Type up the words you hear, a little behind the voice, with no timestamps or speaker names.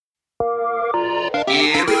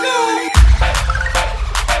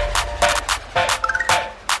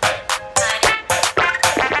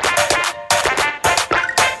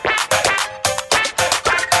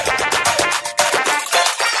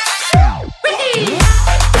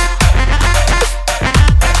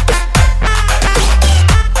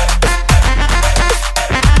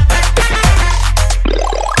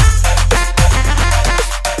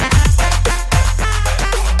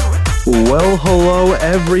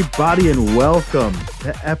everybody, and welcome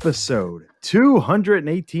to episode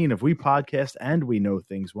 218 of We Podcast and We Know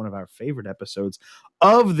Things, one of our favorite episodes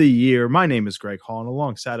of the year. My name is Greg Hall, and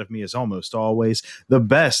alongside of me, as almost always, the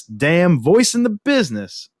best damn voice in the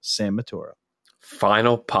business, Sam Matura.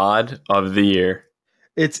 Final pod of the year.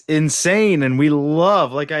 It's insane, and we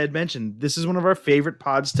love, like I had mentioned, this is one of our favorite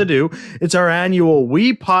pods to do. It's our annual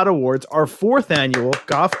We Pod Awards, our fourth annual,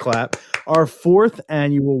 golf clap, our fourth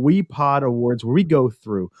annual We Pod Awards, where we go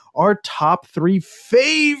through our top three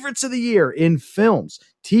favorites of the year in films,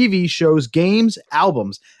 TV shows, games,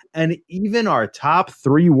 albums, and even our top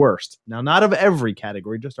three worst. Now, not of every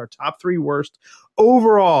category, just our top three worst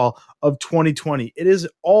overall of 2020. It is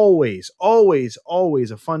always, always,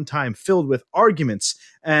 always a fun time filled with arguments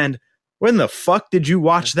and when the fuck did you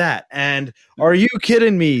watch that? And are you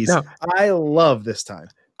kidding me? No. I love this time.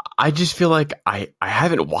 I just feel like I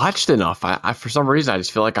haven't watched enough. I for some reason, I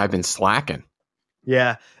just feel like I've been slacking.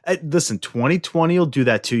 Yeah. Listen, 2020 will do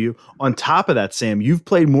that to you. On top of that, Sam, you've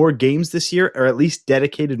played more games this year, or at least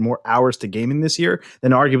dedicated more hours to gaming this year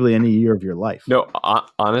than arguably any year of your life. No,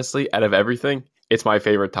 honestly, out of everything, it's my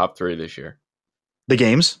favorite top three this year. The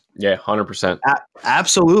games? Yeah, 100%.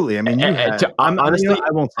 Absolutely. I mean,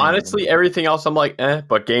 honestly, everything else I'm like,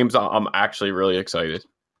 but games, I'm actually really excited.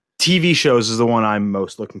 TV shows is the one I'm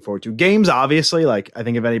most looking forward to. Games, obviously, like I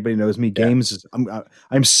think if anybody knows me, games is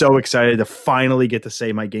I'm so excited to finally get to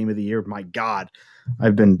say my game of the year. My God,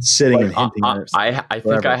 I've been sitting and hinting. I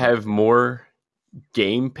think I have more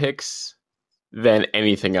game picks than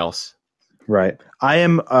anything else. Right, I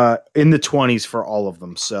am in the 20s for all of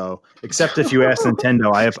them. So, except if you ask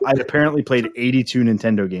Nintendo, I've apparently played 82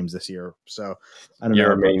 Nintendo games this year. So, I don't know.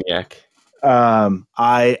 You're a maniac.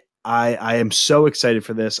 I am so excited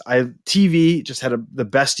for this. TV just had the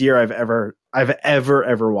best year I've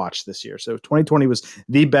ever watched this year. So 2020 was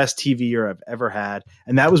the best TV year I've ever had,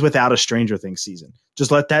 and that was without a Stranger Things season.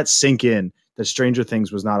 Just let that sink in. That Stranger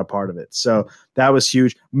Things was not a part of it. So that was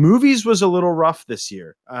huge. Movies was a little rough this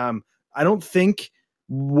year. I don't think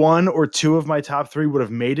one or two of my top three would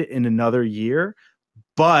have made it in another year,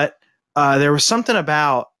 but there was something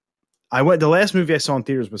about. The last movie I saw in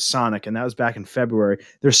theaters was Sonic, and that was back in February.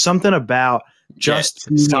 There's something about just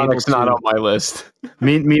Sonic's not on my list.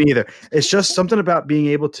 Me neither. It's just something about being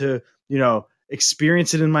able to,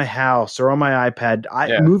 experience it in my house or on my iPad.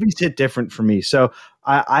 Movies hit different for me. So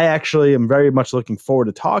I actually am very much looking forward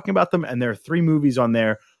to talking about them. And there are three movies on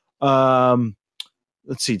there.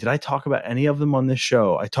 Let's see. Did I talk about any of them on this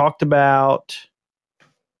show? I talked about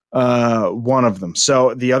one of them.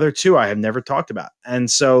 So the other two I have never talked about. And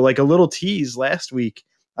so like a little tease last week,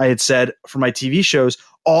 I had said for my TV shows,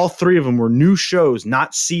 all three of them were new shows,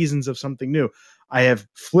 not seasons of something new. I have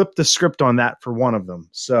flipped the script on that for one of them.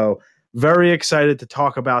 So very excited to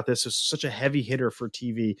talk about this. It's such a heavy hitter for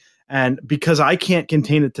TV. And because I can't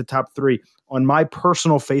contain it to top three on my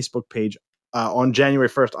personal Facebook page, on January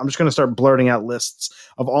 1st, I'm just going to start blurting out lists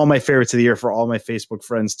of all my favorites of the year for all my Facebook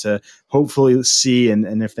friends to hopefully see.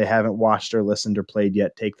 And if they haven't watched or listened or played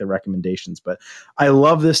yet, take the recommendations. But I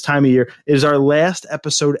love this time of year. It is our last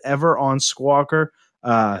episode ever on Squawker.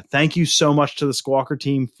 Thank you so much to the Squawker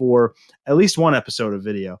team for at least one episode of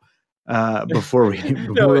video before we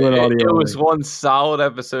went audio. It was one solid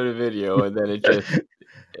episode of video, and then it just,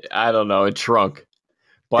 I don't know, it shrunk.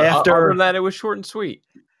 But other than that, it was short and sweet.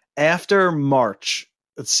 After March,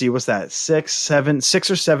 let's see, what's that? 6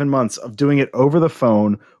 or 7 months of doing it over the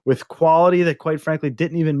phone with quality that, quite frankly,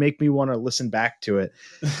 didn't even make me want to listen back to it.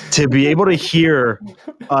 To be able to hear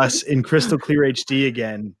us in crystal clear HD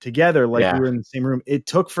again together, like we were in the same room, it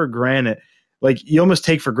took for granted. Like you almost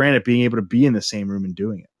take for granted being able to be in the same room and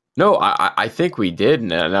doing it. No, I think we did,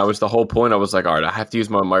 and that was the whole point. I was like, all right, I have to use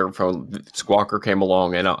my microphone. Squawker came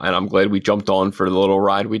along, and I'm glad we jumped on for the little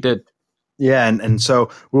ride we did. Yeah, and so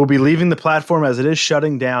we'll be leaving the platform as it is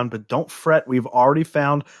shutting down, but don't fret. We've already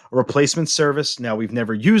found a replacement service. Now, we've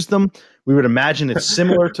never used them. We would imagine it's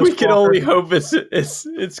similar to We can only hope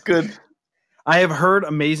it's good. I have heard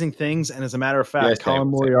amazing things, and as a matter of fact, Colin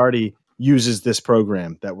Moriarty uses this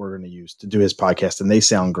program that we're going to use to do his podcast, and they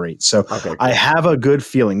sound great. So I have a good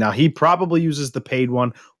feeling. Now, he probably uses the paid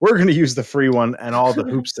one. We're going to use the free one and all the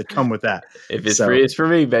hoops that come with that. If it's free, it's for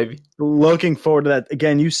me, baby. Looking forward to that.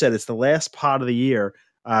 Again, you said it's the last pod of the year.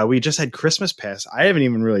 We just had Christmas pass. I haven't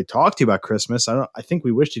even really talked to you about Christmas. I think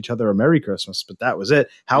we wished each other a Merry Christmas, but that was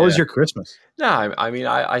it. How was your Christmas? No, I mean,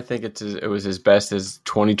 I think it was as best as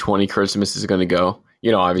 2020 Christmas is going to go.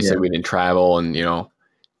 Obviously we didn't travel and,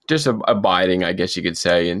 just abiding, I guess you could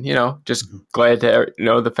say. And, just glad to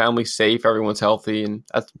know the family's safe, everyone's healthy. And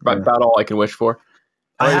that's about all I can wish for.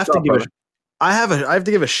 I have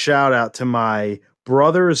to give a shout out to my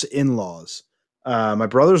brother's in-laws, my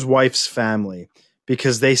brother's wife's family,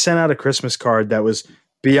 because they sent out a Christmas card that was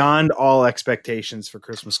beyond all expectations for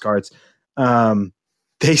Christmas cards.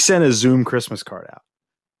 They sent a Zoom Christmas card out.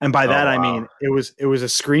 And by that, I mean, it was a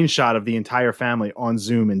screenshot of the entire family on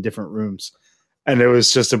Zoom in different rooms. And it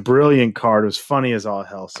was just a brilliant card. It was funny as all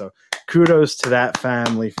hell. So kudos to that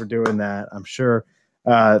family for doing that. I'm sure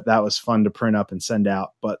that was fun to print up and send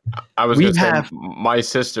out. But I was going to say, my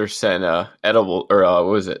sister sent edible, or what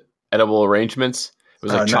was it? Edible arrangements. It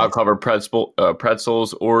was like chocolate covered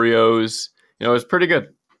pretzels, Oreos. You know, it was pretty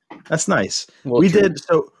good. That's nice. We did.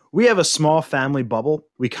 So we have a small family bubble.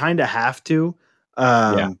 We kind of have to,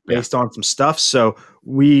 based on some stuff. So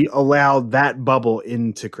we allowed that bubble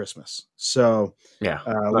into Christmas. So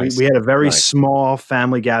nice. we had a very small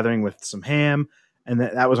family gathering with some ham, and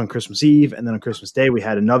that was on Christmas Eve. And then on Christmas Day, we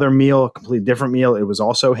had another meal, a completely different meal. It was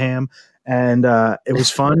also ham, and it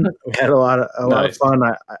was fun. We had a lot of fun.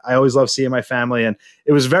 I always love seeing my family, and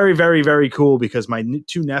it was very, very, very cool because my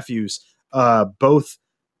two nephews, both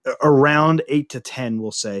around 8 to 10,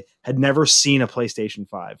 we'll say, had never seen a PlayStation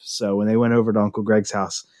 5. So when they went over to Uncle Greg's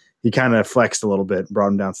house, he kind of flexed a little bit and brought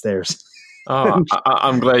him downstairs. Oh,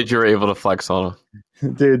 I'm glad you were able to flex on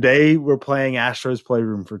them. Dude, they were playing Astro's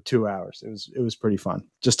Playroom for 2 hours. It was pretty fun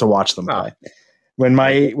just to watch them play. When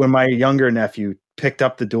my younger nephew picked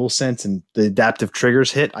up the DualSense and the adaptive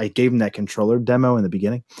triggers hit, I gave him that controller demo in the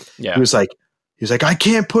beginning. Yeah. He was like, I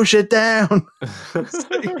can't push it down.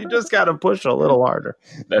 You just got to push a little harder.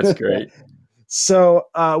 That's great. So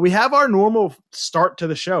we have our normal start to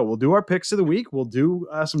the show. We'll do our picks of the week. We'll do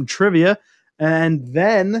some trivia, and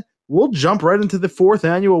then we'll jump right into the 4th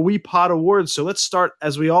annual WePod Awards. So let's start,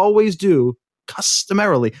 as we always do,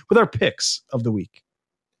 customarily, with our picks of the week.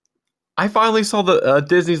 I finally saw the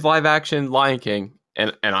Disney's live action Lion King,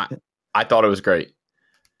 and I thought it was great.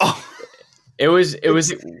 Oh, it was.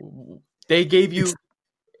 They gave you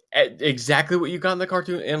exactly what you got in the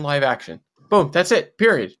cartoon in live action. Boom. That's it.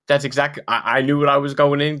 Period. That's exactly. I knew what I was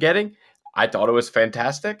going in getting. I thought it was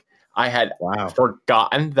fantastic. I had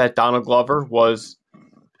forgotten that Donald Glover was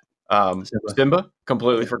Simba.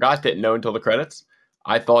 Completely forgot. Didn't know until the credits.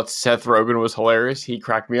 I thought Seth Rogen was hilarious. He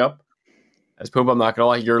cracked me up. As Poop, I'm not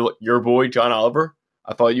going to lie. Your boy, John Oliver,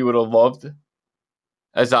 I thought you would have loved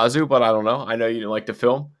as Zazu, but I don't know. I know you didn't like the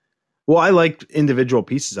film. Well, I liked individual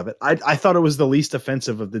pieces of it. I thought it was the least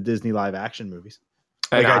offensive of the Disney live action movies.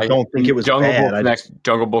 Like, I don't think it was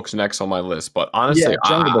Jungle Book's next on my list, but honestly,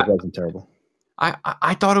 Jungle Book wasn't terrible.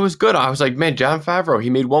 I thought it was good. I was like, man, Jon Favreau, he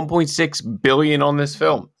made $1.6 billion on this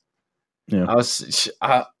film. Yeah, it's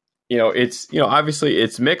obviously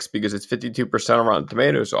it's mixed because it's 52% on Rotten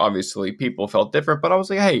Tomatoes. So obviously people felt different, but I was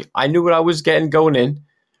like, hey, I knew what I was getting going in.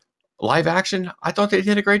 Live action, I thought they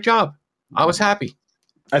did a great job. I was happy.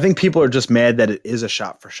 I think people are just mad that it is a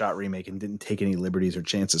shot-for-shot remake and didn't take any liberties or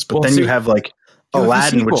chances. But then you have like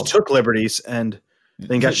Aladdin, which took liberties and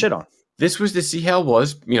then got shit on. This was to see how it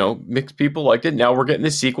was. Mixed people liked it. Now we're getting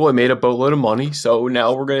the sequel. It made a boatload of money. So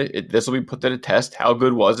now this will be put to the test. How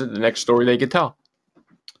good was it? The next story they could tell.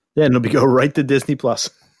 Yeah, and it'll go right to Disney Plus.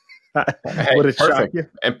 Hey, would it perfect.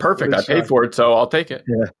 And perfect. I paid for it, so I'll take it.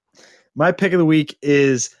 Yeah. My pick of the week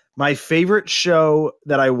is my favorite show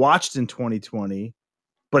that I watched in 2020.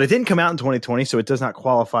 But it didn't come out in 2020, so it does not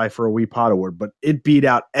qualify for a WePod Award. But it beat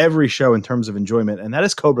out every show in terms of enjoyment, and that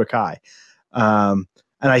is Cobra Kai. And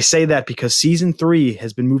I say that because season 3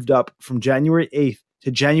 has been moved up from January 8th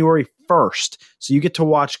to January 1st. So you get to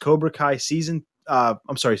watch Cobra Kai season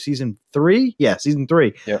 3? Yeah, season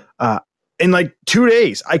 3. Yeah. In like 2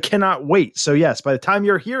 days. I cannot wait. So yes, by the time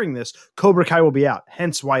you're hearing this, Cobra Kai will be out.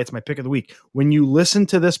 Hence why it's my pick of the week. When you listen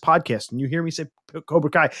to this podcast and you hear me say Cobra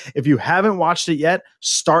Kai, if you haven't watched it yet,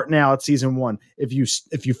 start now at season 1. If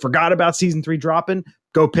you forgot about season 3 dropping,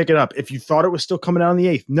 go pick it up. If you thought it was still coming out on the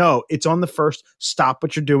 8th, no, it's on the 1st. Stop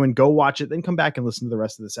what you're doing. Go watch it. Then come back and listen to the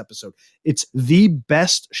rest of this episode. It's the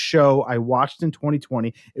best show I watched in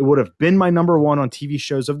 2020. It would have been my number 1 on TV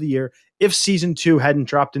shows of the year if season 2 hadn't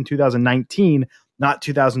dropped in 2019, not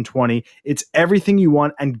 2020. It's everything you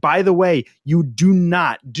want. And by the way, you do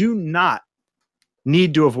not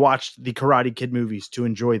need to have watched the Karate Kid movies to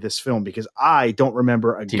enjoy this film, because I don't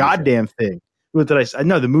remember a goddamn thing. What did I say? I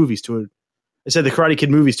know the movies I said the Karate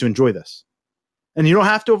Kid movies to enjoy this. And you don't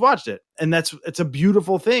have to have watched it. And it's a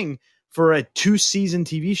beautiful thing for a 2-season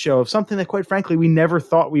TV show of something that, quite frankly, we never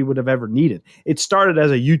thought we would have ever needed. It started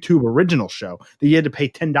as a YouTube original show that you had to pay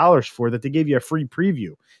 $10 for, that they gave you a free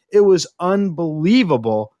preview. It was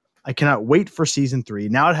unbelievable. I cannot wait for season 3.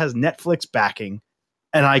 Now it has Netflix backing,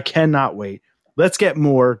 and I cannot wait. Let's get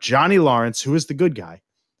more Johnny Lawrence, who is the good guy,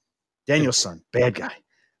 Daniel's son, bad guy.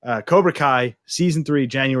 Cobra Kai season 3,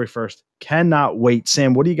 January 1st. Cannot wait.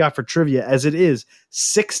 Sam, what do you got for trivia? As it is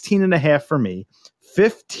 16.5 for me,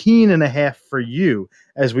 15.5 for you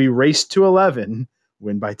as we race to 11,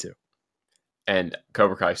 win by 2. And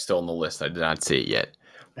Cobra Kai is still on the list. I did not see it yet.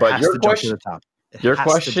 But your question,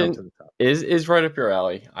 is right up your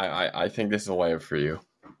alley. I think this is a layup for you.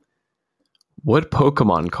 What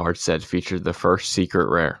Pokemon card set featured the first secret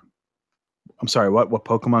rare? I'm sorry, what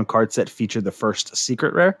Pokemon card set featured the first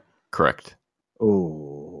secret rare? Correct.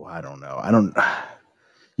 Oh, I don't know.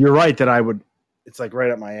 You're right that I would. It's like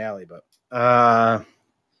right up my alley, but all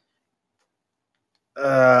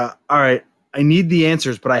right. I need the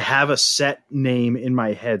answers, but I have a set name in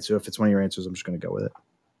my head. So if it's one of your answers, I'm just going to go with it.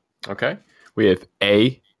 Okay. We have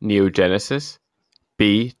A, Neo Genesis,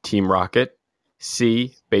 B, Team Rocket,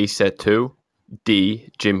 C, Base Set 2, D,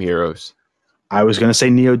 Gym Heroes. I was going to say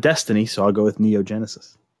Neo Destiny, so I'll go with Neo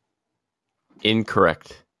Genesis.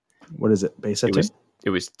 Incorrect. What is it? Base Set 2? It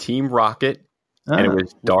was Team Rocket, and it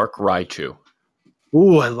was Dark Raichu.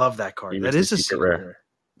 Ooh, I love that card. That is a secret rare.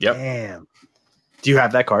 Yep. Damn. Do you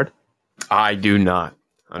have that card? I do not,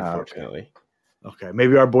 unfortunately. Okay.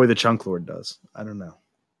 Maybe our boy the Chunk Lord does. I don't know.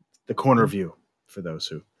 The corner view for those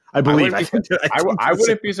who I believe. I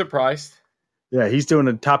wouldn't be surprised. Yeah, he's doing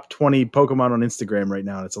a top 20 Pokemon on Instagram right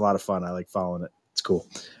now, and it's a lot of fun. I like following it. It's cool.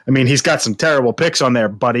 I mean, he's got some terrible picks on there,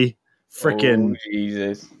 buddy. Freaking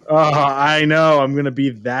Jesus. Oh, I know. I'm going to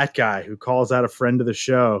be that guy who calls out a friend of the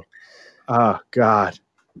show. Oh, God.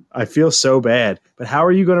 I feel so bad. But how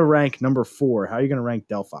are you going to rank number 4? How are you going to rank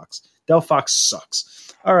Delphox? Delphox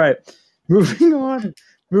sucks. All right. Moving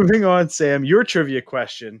on, Sam. Your trivia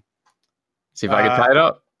question. See if I can tie it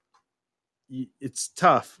up. It's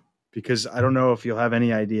tough because I don't know if you'll have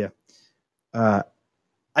any idea. I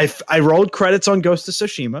rolled credits on Ghost of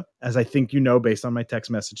Tsushima, as I think you know based on my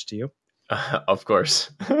text message to you. Of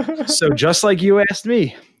course. So just like you asked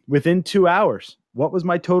me, within 2 hours, what was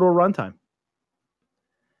my total runtime?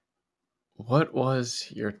 What was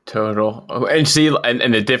your total? Oh, and see,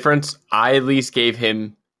 and the difference, I at least gave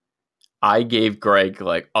Greg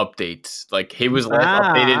like updates. Like he was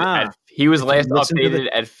last updated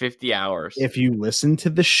at 50 hours. If you listen to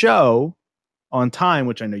the show on time,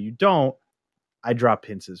 which I know you don't, I drop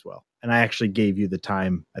hints as well. And I actually gave you the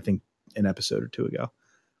time, I think, an episode or 2 ago.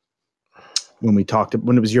 When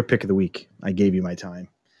it was your pick of the week, I gave you my time.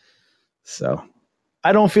 So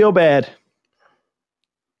I don't feel bad.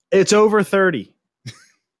 It's over 30.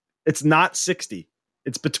 It's not 60.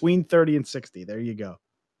 It's between 30 and 60. There you go.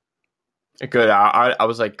 Good. I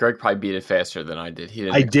was like, Greg probably beat it faster than I did.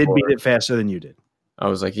 I did beat it faster than you did. I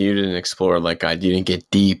was like, you didn't explore like I did. You didn't get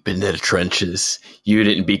deep into the trenches. You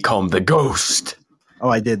didn't become the ghost. Oh,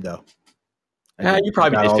 I did, though. You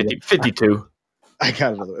probably did 52. I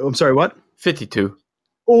got it. I'm sorry, what? 52.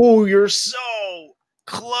 Oh, you're so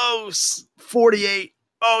close. 48.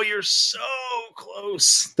 Oh, you're so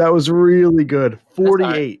close. That was really good.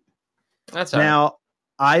 48. That's all right. Now,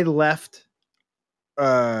 I left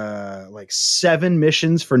like 7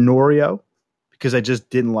 missions for Norio because I just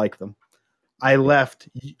didn't like them. I left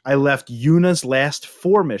Yuna's last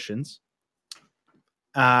 4 missions.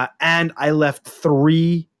 And I left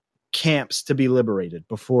 3 camps to be liberated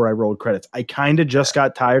before I rolled credits. I kind of just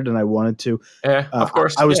got tired and I wanted to. Yeah, of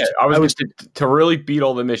course. I was to really beat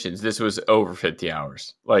all the missions. This was over 50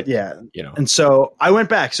 hours. Like, yeah, you know. And so I went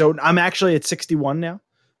back. So I'm actually at 61 now.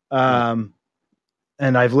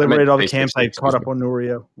 And I've liberated all the camps. I caught up on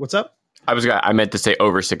Norio. What's up? I meant to say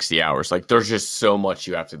over 60 hours. Like, there's just so much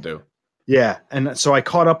you have to do. Yeah, and so I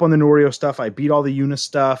caught up on the Norio stuff. I beat all the Yuna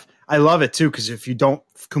stuff. I love it, too, because if you don't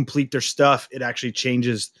complete their stuff, it actually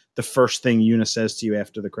changes the first thing Yuna says to you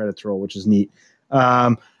after the credits roll, which is neat.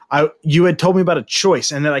 You had told me about a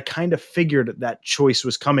choice, and then I kind of figured that choice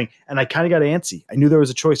was coming, and I kind of got antsy. I knew there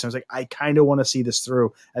was a choice. I was like, I kind of want to see this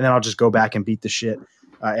through, and then I'll just go back and beat the shit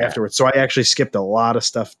afterwards. So I actually skipped a lot of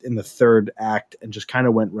stuff in the 3rd act and just kind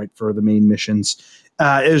of went right for the main missions.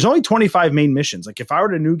 There's only 25 main missions. Like if I were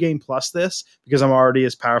to New Game Plus this, because I'm already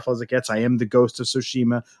as powerful as it gets, I am the Ghost of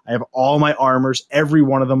Tsushima. I have all my armors. Every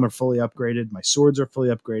one of them are fully upgraded. My swords are fully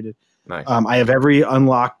upgraded. Nice. I have every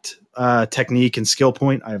unlocked technique and skill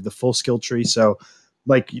point. I have the full skill tree. So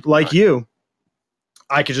like you,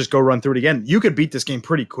 I could just go run through it again. You could beat this game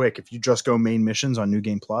pretty quick if you just go main missions on New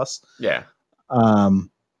Game Plus. Yeah.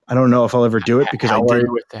 I don't know if I'll ever do it because how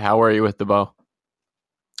are you with the bow?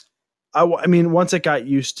 I mean, once it got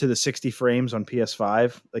used to the 60 frames on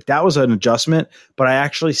PS5, like that was an adjustment, but I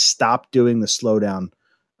actually stopped doing the slowdown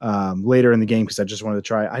later in the game because I just wanted to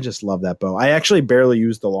try. I just love that bow. I actually barely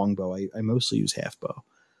use the long bow. I mostly use half bow.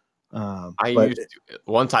 But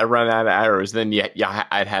once I run out of arrows, then yeah,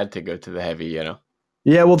 I'd had to go to the heavy, you know.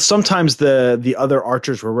 Yeah, well, sometimes the other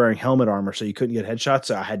archers were wearing helmet armor, so you couldn't get headshots.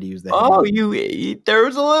 So I had to use the. Oh, there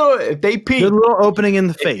was a little. If they peeked, a little opening in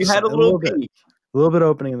the face. You had a little peek. A little bit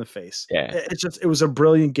opening in the face. Yeah, it was a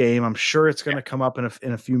brilliant game. I'm sure it's going to come up in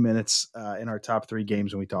a few minutes in our top 3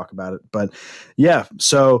 games when we talk about it. But yeah,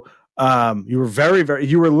 so you were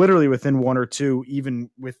you were literally within 1 or 2, even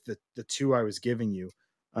with the 2 I was giving you.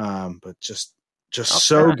 But just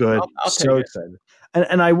so good, so excited.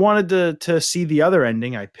 And I wanted to see the other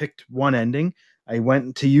ending. I picked one ending. I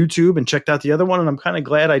went to YouTube and checked out the other one, and I'm kind of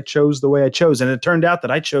glad I chose the way I chose. And it turned out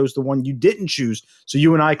that I chose the one you didn't choose. So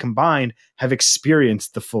you and I combined have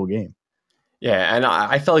experienced the full game. Yeah, and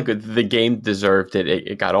I felt like the game deserved it.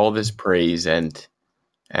 It got all this praise, and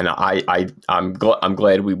I'm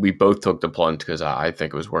glad we both took the plunge because I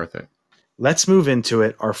think it was worth it. Let's move into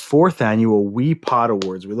it. Our 4th annual Wii Pod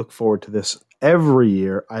Awards. We look forward to this every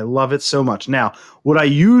year. I love it so much. Now, what I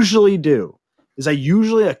usually do is I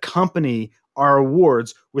usually accompany our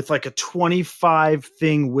awards with like a 25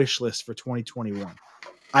 thing wish list for 2021.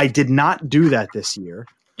 I did not do that this year.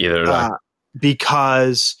 Either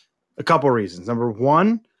because a couple of reasons. Number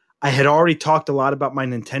one, I had already talked a lot about my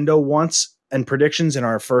Nintendo wants and predictions in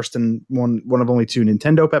our first and one of only 2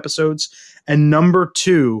 Nintendo episodes. And number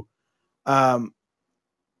 2,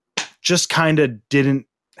 just kind of didn't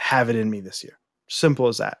have it in me this year. Simple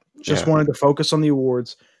as that. Just wanted to focus on the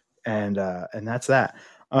awards, and that's that.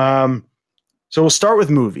 So we'll start with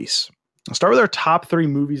movies. I'll start with our top 3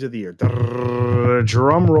 movies of the year.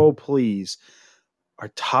 Drum roll, please. Our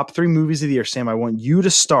top 3 movies of the year. Sam, I want you to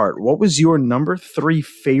start. What was your number 3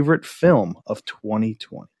 favorite film of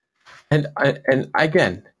 2020? And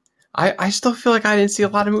again, I still feel like I didn't see a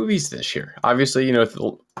lot of movies this year. Obviously, you know,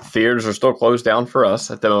 the theaters are still closed down for us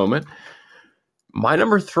at the moment. My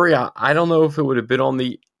number 3, I don't know if it would have been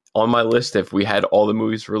on my list if we had all the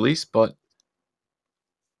movies released, but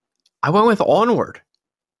I went with Onward.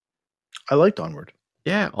 I liked Onward.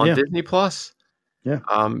 Yeah, on Disney Plus. Yeah.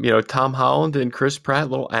 You know, Tom Holland and Chris Pratt,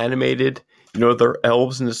 little animated, you know, they're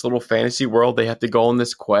elves in this little fantasy world. They have to go on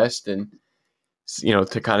this quest and, you know,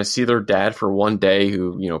 to kind of see their dad for one day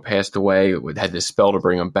who, you know, passed away. It had this spell to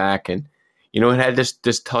bring him back. And, you know, it had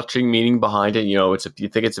this touching meaning behind it. You know, you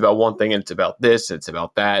think it's about one thing and it's about this, it's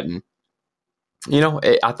about that. And, you know,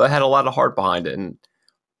 I thought it had a lot of heart behind it. And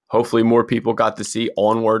hopefully more people got to see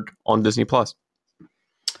Onward on Disney Plus.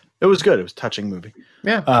 It was good. It was a touching movie.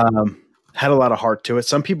 Yeah. Had a lot of heart to it.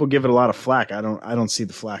 Some people give it a lot of flack. I don't see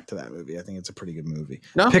the flack to that movie. I think it's a pretty good movie.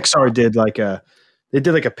 No. Pixar did like a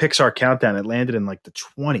Pixar countdown. It landed in like the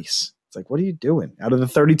 20s. It's like, what are you doing? Out of the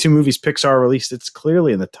 32 movies Pixar released, it's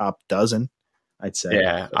clearly in the top dozen, I'd say.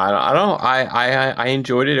 Yeah, I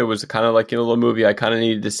enjoyed it. It was kind of like, you know, a little movie I kind of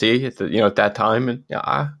needed to see at that time, and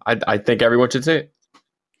yeah, I think everyone should see it.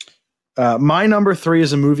 My number 3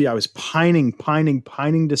 is a movie I was pining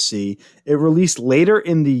to see. It released later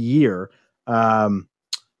in the year.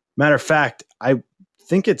 Matter of fact, I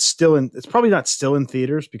think it's probably not still in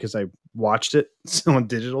theaters because I watched it still on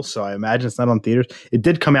digital, so I imagine it's not on theaters. It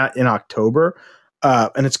did come out in October,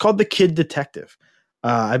 and it's called The Kid Detective.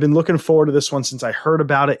 I've been looking forward to this one since I heard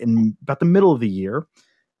about it in about the middle of the year.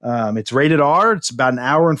 It's rated R. It's about an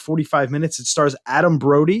hour and 45 minutes. It stars Adam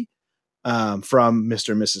Brody from Mr.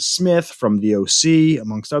 and Mrs. Smith, from The OC,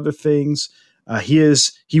 amongst other things.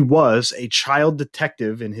 He was a child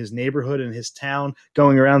detective in his neighborhood, in his town,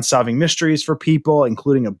 going around solving mysteries for people,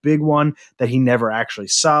 including a big one that he never actually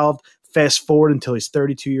solved. Fast forward until he's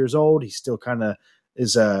 32 years old. He still kind of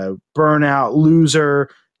is a burnout loser,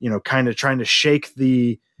 you know, kind of trying to shake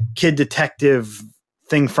the kid detective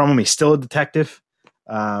thing from him. He's still a detective.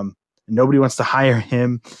 Nobody wants to hire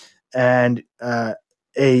him. And a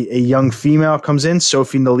young female comes in,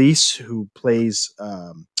 Sophie Nélisse, who plays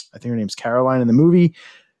I think her name's Caroline in the movie.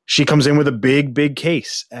 She comes in with a big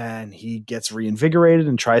case, and he gets reinvigorated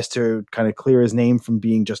and tries to kind of clear his name from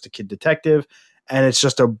being just a kid detective. And it's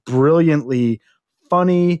just a brilliantly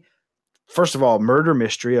funny, first of all, murder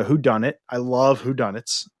mystery, a whodunit. I love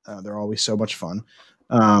whodunits. They're always so much fun.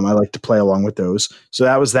 I like to play along with those. So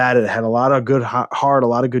that was that. It had a lot of good heart, a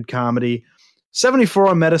lot of good comedy. 74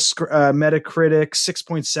 on Metacritic,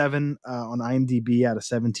 6.7 on IMDb out of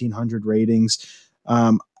 1,700 ratings.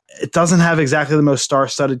 It doesn't have exactly the most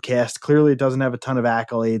star-studded cast. Clearly, it doesn't have a ton of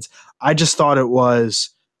accolades. I just thought it was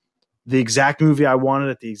the exact movie I wanted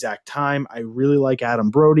at the exact time. I really like Adam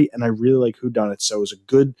Brody, and I really like whodunit. So it was a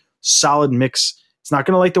good, solid mix. It's not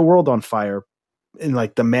going to light the world on fire in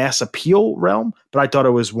like the mass appeal realm, but I thought it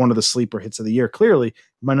was one of the sleeper hits of the year. Clearly,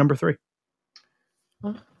 my number 3.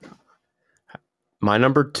 My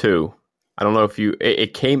number two. I don't know if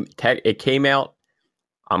it came out.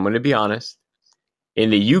 I'm going to be honest. In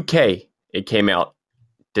the UK, it came out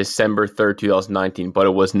December 3rd, 2019, but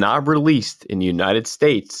it was not released in the United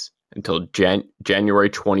States until January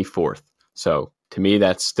 24th. So to me,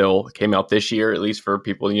 that still came out this year, at least for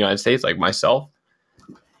people in the United States like myself.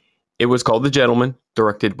 It was called The Gentleman,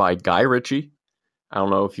 directed by Guy Ritchie. I don't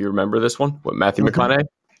know if you remember this one with Matthew McConaughey.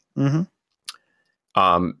 Mm-hmm.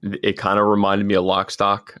 It kind of reminded me of Lock,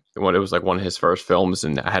 Stock when it was like one of his first films,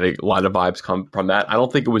 and I had a lot of vibes come from that. I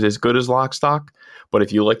don't think it was as good as Lock, Stock, but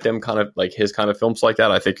if you like them kind of like his kind of films like that,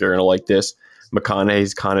 I think you're going to like this.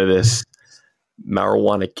 McConaughey's kind of this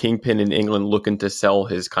marijuana kingpin in England looking to sell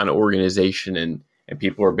his kind of organization, and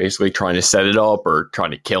people are basically trying to set it up or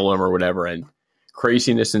trying to kill him or whatever, and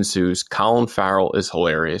craziness ensues. Colin Farrell is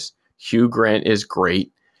hilarious. Hugh Grant is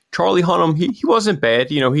great. Charlie Hunnam, he wasn't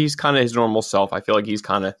bad. You know, he's kind of his normal self. I feel like he's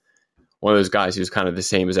kind of one of those guys who's kind of the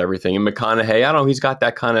same as everything. And McConaughey, I don't know, he's got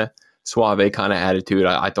that kind of suave kind of attitude.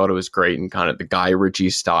 I thought it was great and kind of the Guy Ritchie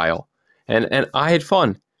style. And I had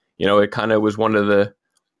fun. You know, it kind of was one of the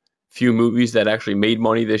few movies that actually made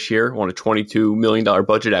money this year. On a $22 million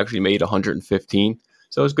budget, actually made 115.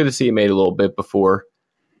 So it was good to see it made a little bit before,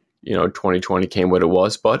 2020 came what it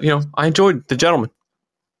was. But, I enjoyed The Gentleman.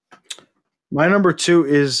 My number two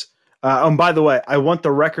is, by the way, I want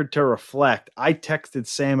the record to reflect. I texted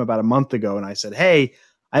Sam about a month ago and I said, hey,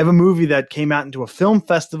 I have a movie that came out into a film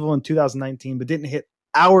festival in 2019 but didn't hit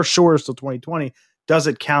our shores till 2020. Does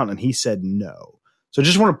it count? And he said no. So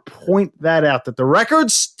just want to point that out, that the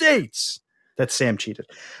record states that Sam cheated.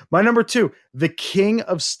 My number two, The King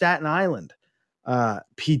of Staten Island.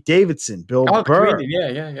 Pete Davidson, Bill Burr.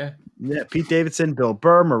 Yeah, Pete Davidson, Bill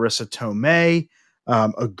Burr, Marissa Tomei.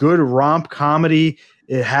 A good romp comedy.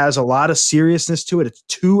 It has a lot of seriousness to it. It's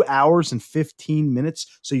 2 hours and 15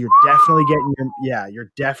 minutes, so you're definitely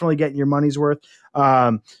getting your money's worth.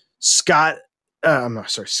 Scott.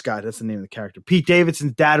 Scott. That's the name of the character. Pete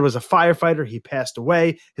Davidson's dad was a firefighter. He passed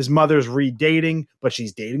away. His mother's redating, but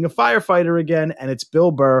she's dating a firefighter again, and it's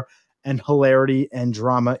Bill Burr. And hilarity and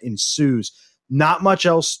drama ensues. Not much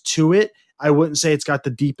else to it. I wouldn't say it's got the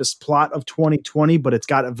deepest plot of 2020, but it's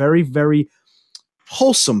got a very, very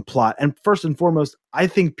wholesome plot. And first and foremost, I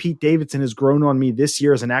think Pete Davidson has grown on me this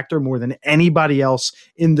year as an actor more than anybody else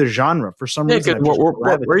in the genre. For some reason,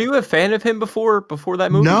 were you a fan of him before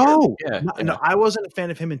that movie? No, no, I wasn't a fan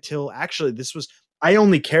of him until actually I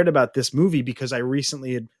only cared about this movie because I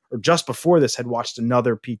recently had, or just before this, had watched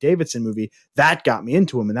another Pete Davidson movie that got me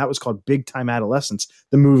into him, and that was called Big Time Adolescence,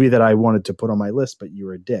 the movie that I wanted to put on my list, but you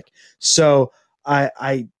were a dick. So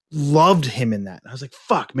I loved him in that. And I was like,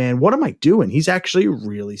 fuck, man, what am I doing? He's actually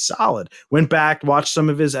really solid. Went back, watched some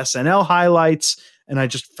of his SNL highlights, and I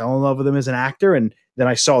just fell in love with him as an actor. And then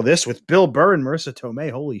I saw this with Bill Burr and Marissa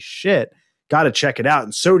Tomei. Holy shit. Got to check it out.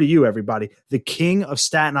 And so do you, everybody. The King of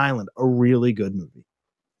Staten Island, a really good movie.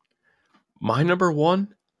 My number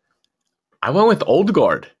one, I went with Old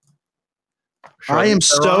Guard. I am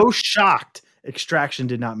so shocked Extraction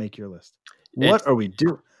did not make your list. What are we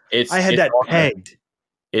doing? I had that pegged.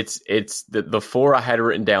 It's the four I had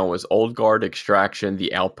written down was Old Guard, Extraction,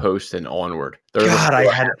 The Outpost, and Onward. God,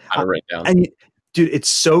 I had it written down. And dude, it's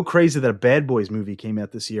so crazy that a Bad Boys movie came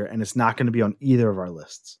out this year, and it's not going to be on either of our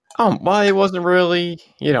lists. Oh, well, it wasn't really,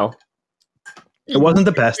 it wasn't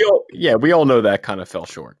the best. We all know that kind of fell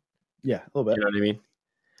short. Yeah, a little bit. You know what I mean?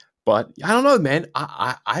 But I don't know, man.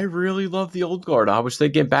 I really love The Old Guard. I was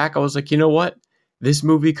thinking back. I was like, you know what? This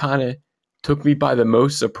movie kind of took me by the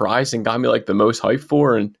most surprise and got me like the most hype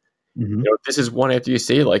for. And this is one after you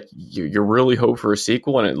see it, like you're really hope for a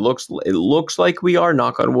sequel, and it looks like we are.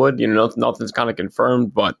 Knock on wood. Nothing's kind of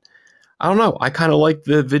confirmed, but I don't know. I kind of like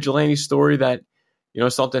the vigilante story that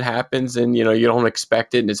something happens and you don't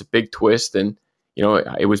expect it, and it's a big twist, and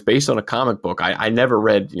it was based on a comic book. I never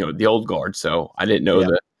read The Old Guard, so I didn't know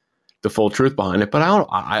the full truth behind it. But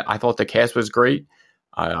I thought the cast was great.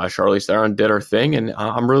 Charlize Theron did her thing, and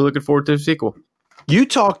I'm really looking forward to the sequel. You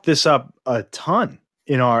talked this up a ton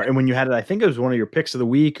and when you had it, I think it was one of your picks of the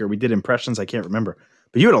week, or we did impressions. I can't remember,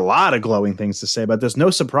 but you had a lot of glowing things to say about this. No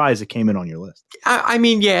surprise it came in on your list. I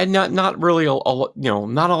mean, yeah, not really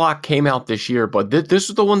not a lot came out this year, but this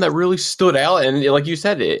was the one that really stood out. And like you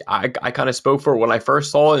said, I kind of spoke for it when I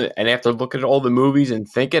first saw it, and after looking at all the movies and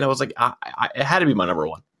thinking, I was like, it had to be my number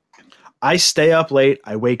one. I stay up late.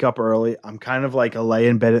 I wake up early. I'm kind of like a lay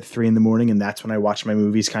in bed at 3 a.m, and that's when I watch my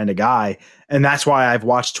movies kind of guy. And that's why I've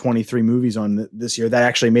watched 23 movies on this year. That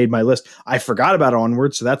actually made my list. I forgot about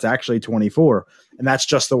Onward, so that's actually 24. And that's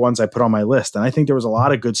just the ones I put on my list. And I think there was a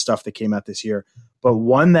lot of good stuff that came out this year. But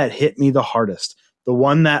one that hit me the hardest, the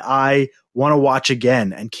one that I want to watch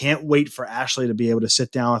again and can't wait for Ashley to be able to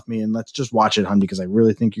sit down with me and let's just watch it, hon, because I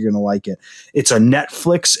really think you're going to like it. It's a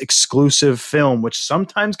Netflix exclusive film, which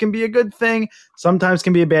sometimes can be a good thing, sometimes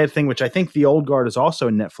can be a bad thing, which I think The Old Guard is also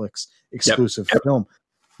a Netflix exclusive film.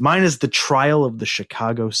 Mine is The Trial of the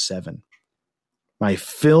Chicago 7. My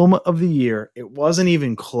film of the year. It wasn't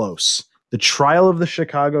even close. The Trial of the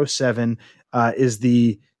Chicago 7 is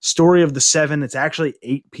the story of the 7. It's actually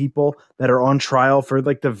 8 people that are on trial for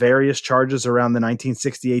like the various charges around the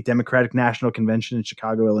 1968 Democratic National Convention in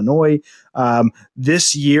Chicago, Illinois.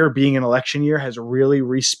 This year, being an election year, has really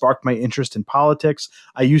re-sparked my interest in politics.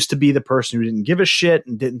 I used to be the person who didn't give a shit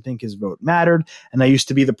and didn't think his vote mattered. And I used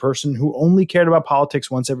to be the person who only cared about politics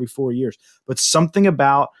once every 4 years. But something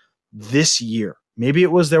about this year, maybe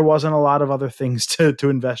it was there wasn't a lot of other things to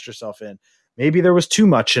invest yourself in. Maybe there was too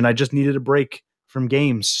much and I just needed a break from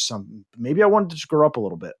games. Maybe I wanted to just grow up a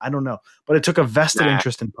little bit. I don't know. But it took a vested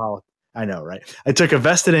interest in politics. I know, right? I took a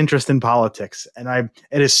vested interest in politics and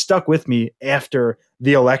it has stuck with me after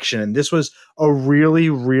the election. And this was a really,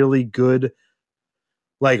 really good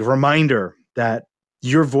reminder that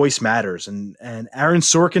your voice matters. And Aaron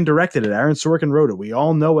Sorkin directed it. Aaron Sorkin wrote it. We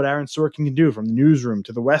all know what Aaron Sorkin can do, from the Newsroom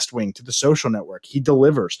to The West Wing to The Social Network. He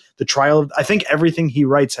delivers. The Trial of, I think everything he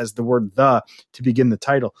writes has the word "the" to begin the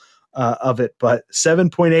title of it. But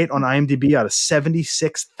 7.8 on IMDb out of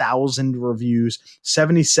 76,000 reviews,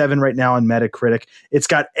 77 right now on Metacritic. It's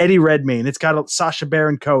got Eddie Redmayne. It's got Sacha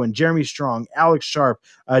Baron Cohen, Jeremy Strong, Alex Sharp,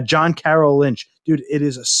 John Carroll Lynch. Dude, it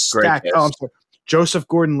is a stacked. Oh, I'm sorry. Joseph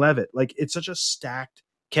Gordon-Levitt. It's such a stacked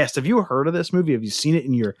cast. Have you heard of this movie? Have you seen it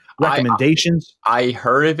in your recommendations? I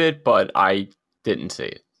heard of it, but I didn't see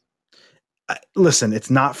it. Listen, it's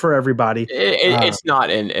not for everybody. It's not.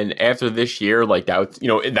 And after this year,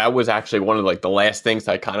 that was actually one of the last things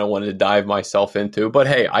I kind of wanted to dive myself into. But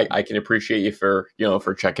hey, I can appreciate you for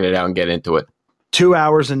checking it out and get into it. 2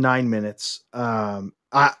 hours and 9 minutes.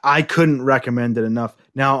 I couldn't recommend it enough.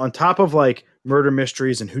 Now, on top of murder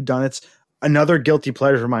mysteries and whodunits, another guilty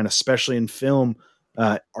pleasure of mine, especially in film,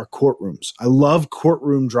 are courtrooms. I love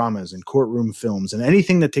courtroom dramas and courtroom films and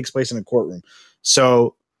anything that takes place in a courtroom.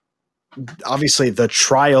 So obviously The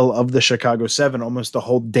Trial of the Chicago 7, almost the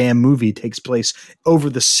whole damn movie takes place over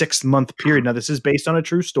the 6-month period. Now, this is based on a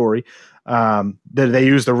true story. They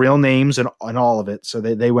use the real names and all of it. So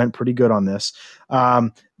they went pretty good on this.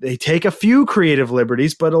 They take a few creative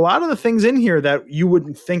liberties, but a lot of the things in here that you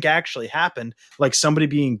wouldn't think actually happened, like somebody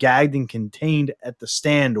being gagged and contained at the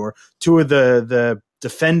stand, or two of the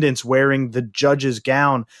defendants wearing the judge's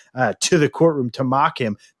gown to the courtroom to mock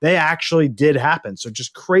him, they actually did happen. So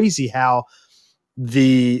just crazy how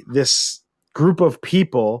this group of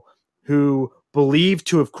people who believed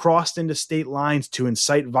to have crossed into state lines to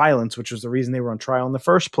incite violence, which was the reason they were on trial in the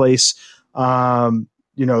first place,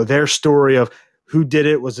 their story of who did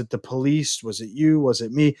it. Was it the police? Was it you? Was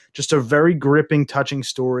it me? Just a very gripping, touching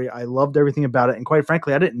story. I loved everything about it. And quite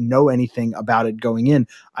frankly, I didn't know anything about it going in.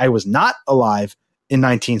 I was not alive in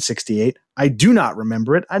 1968. I do not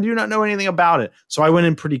remember it. I do not know anything about it. So I went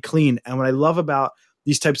in pretty clean. And what I love about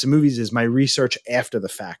these types of movies is my research after the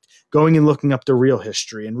fact, going and looking up the real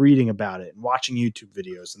history and reading about it and watching YouTube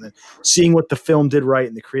videos and then seeing what the film did right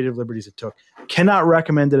and the creative liberties it took. Cannot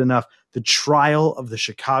recommend it enough. The Trial of the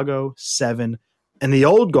Chicago 7 and The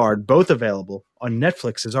Old Guard, both available on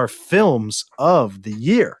Netflix, as our films of the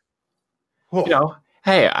year. Whoa.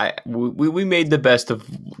 Hey, we made the best of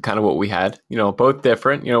kind of what we had, both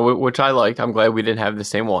different, which I like. I'm glad we didn't have the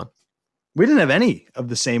same one. We didn't have any of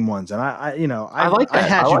the same ones. And I like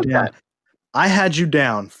that. I had you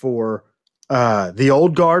down for The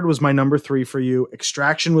Old Guard was my number 3 for you.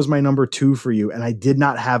 Extraction was my number 2 for you. And I did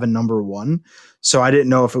not have a number 1. So I didn't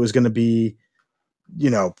know if it was going to be,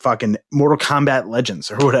 fucking Mortal Kombat Legends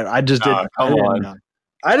or whatever. I just didn't.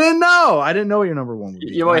 I didn't know. I didn't know what your number 1 would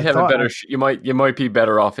be. You might have a better. You might be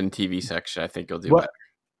better off in TV section. I think you'll do better.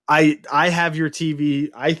 I have your TV,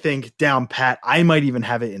 I think, down pat. I might even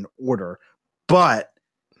have it in order. But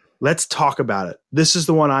let's talk about it. This is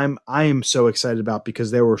the one I am so excited about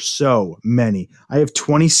because there were so many. I have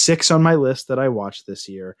 26 on my list that I watched this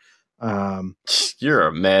year. You're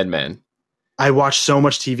a madman. I watch so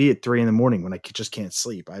much TV at 3 a.m. when I just can't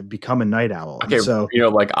sleep. I've become a night owl. Okay, so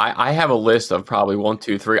I have a list of probably 1,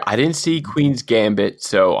 2, 3. I didn't see Queen's Gambit,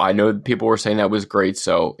 so I know people were saying that was great.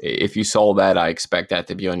 So if you saw that, I expect that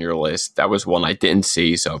to be on your list. That was one I didn't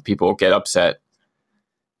see, so if people get upset,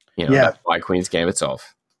 that's why Queen's Gambit's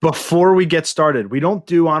off. Before we get started, we don't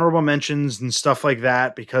do honorable mentions and stuff like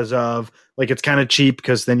that because of it's kind of cheap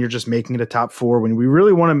because then you're just making it a top 4 when we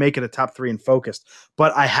really want to make it a top 3 and focused.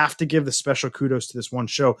 But I have to give the special kudos to this one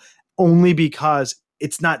show only because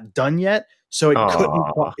it's not done yet. So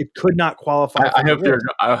it could not qualify.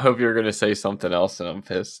 I hope you're going to say something else, and I'm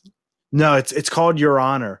pissed. No, it's called Your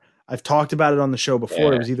Honor. I've talked about it on the show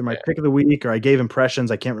before. It was either my pick of the week or I gave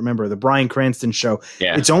impressions. I can't remember. The Bryan Cranston show.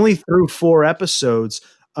 Yeah. It's only through 4 episodes,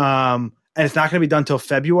 and it's not going to be done till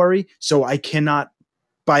February. So I cannot,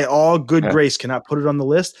 by all good grace, cannot put it on the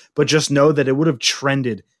list. But just know that it would have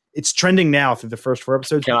trended. It's trending now through the first 4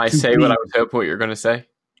 episodes. Can I say what I was hoping what you're going to say?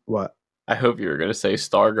 What? I hope you were going to say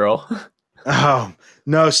Stargirl. Oh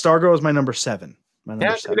no, Stargirl is my number 7.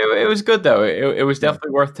 It was good though. It was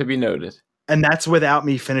definitely worth to be noted. And that's without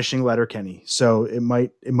me finishing Letterkenny. So it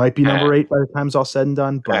might be number 8 by the time it's all said and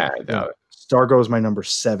done. But Stargirl is my number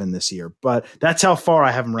 7 this year. But that's how far I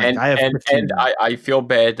have them ranked. I feel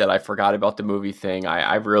bad that I forgot about the movie thing.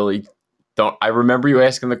 I really don't. I remember you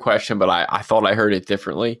asking the question, but I thought I heard it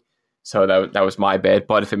differently. So that was my bad.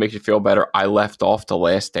 But if it makes you feel better, I left off The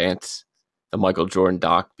Last Dance, the Michael Jordan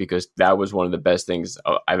doc, because that was one of the best things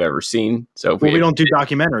I've ever seen. So we don't do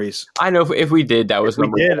documentaries. I know if we did, that was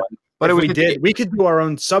number 1. But if we did, we could do our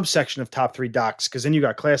own subsection of top 3 docs, because then you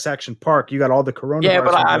got Class Action Park, you got all the coronavirus. Yeah,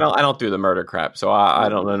 but I don't do the murder crap, so I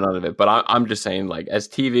don't know none of it. But I'm just saying, like, as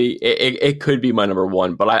TV, it could be my number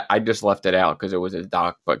 1, but I just left it out because it was a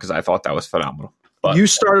doc, but because I thought that was phenomenal. But you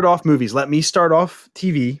started off movies. Let me start off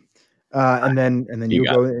TV, and then you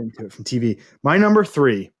go into it from TV. My number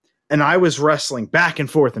 3. And I was wrestling back and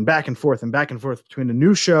forth and back and forth and back and forth between a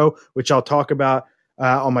new show, which I'll talk about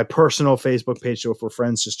on my personal Facebook page. So if we're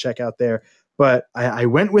friends, just check out there. But I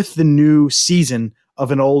went with the new season of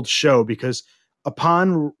an old show because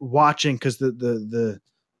upon watching, because the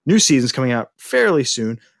new season's coming out fairly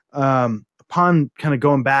soon, upon kind of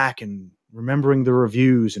going back and remembering the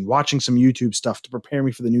reviews and watching some YouTube stuff to prepare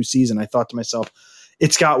me for the new season, I thought to myself,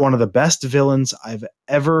 it's got one of the best villains I've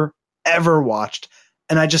ever watched.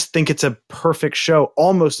 And I just think it's a perfect show,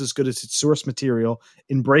 almost as good as its source material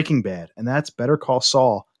in Breaking Bad. And that's Better Call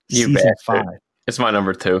Saul, season 5. It's my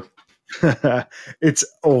number 2. It's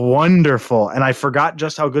wonderful. And I forgot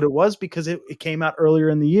just how good it was because it came out earlier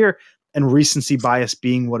in the year, and recency bias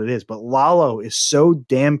being what it is. But Lalo is so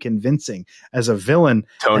damn convincing as a villain.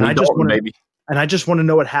 Tony Dalton, baby. And I just want to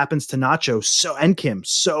know what happens to Nacho and Kim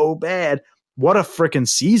so bad. What a freaking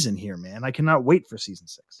season here, man. I cannot wait for season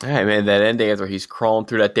 6. Hey, man, that ending where he's crawling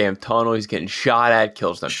through that damn tunnel. He's getting shot at,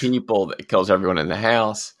 kills the people, kills everyone in the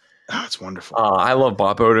house. Oh, it's wonderful. I love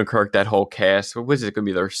Bob Odenkirk, that whole cast. What was it going to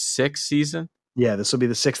be, their 6th season? Yeah, this will be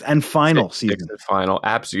the 6th and final season. 6th and final.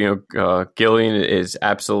 Absolutely. Gillian is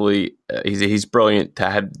absolutely, he's brilliant to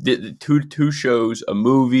have two shows, a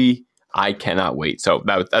movie. I cannot wait. So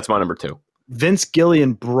that's my number 2. Vince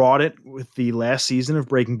Gilligan brought it with the last season of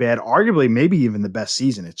Breaking Bad, arguably maybe even the best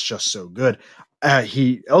season. It's just so good.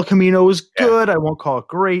 El Camino was good. I won't call it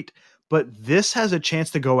great, but this has a chance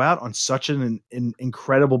to go out on such an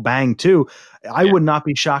incredible bang too. I would not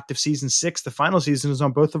be shocked if season 6, the final season, is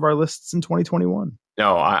on both of our lists in 2021.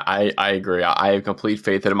 No, I agree. I have complete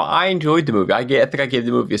faith in him. I enjoyed the movie. I think I gave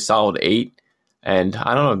the movie a solid 8. And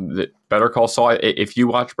I don't know, Better Call Saul, if you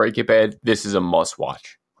watch Breaking Bad, this is a must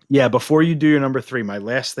watch. Yeah, before you do your number 3, my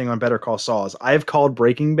last thing on Better Call Saul is I've called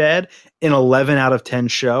Breaking Bad an 11 out of 10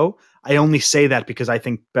 show. I only say that because I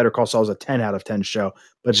think Better Call Saul is a 10 out of 10 show,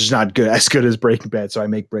 but it's just not as good as Breaking Bad. So I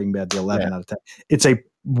make Breaking Bad the 11 out of 10. It's a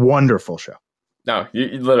wonderful show. No,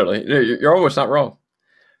 you're almost not wrong.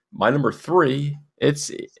 My number 3,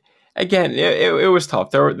 it was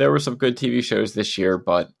tough. There were some good TV shows this year,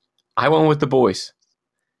 but I went with The Boys.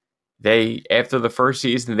 After the first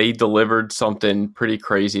season, they delivered something pretty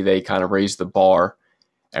crazy. They kind of raised the bar.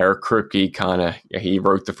 Eric Kripke he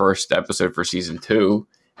wrote the first episode for season 2.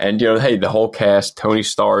 And, hey, the whole cast, Tony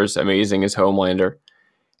Starr's amazing as Homelander.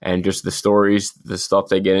 And just the stories, the stuff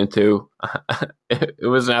they get into, it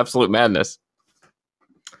was an absolute madness.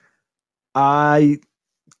 I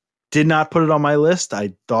did not put it on my list.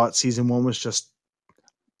 I thought season 1 was just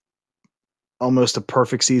almost a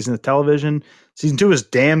perfect season of television. Season 2 is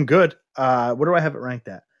damn good. What do I have it ranked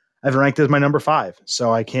at? I have it ranked as my number 5.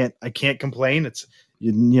 So I can't complain. It's,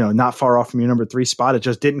 not far off from your number 3 spot. It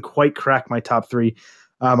just didn't quite crack my top 3.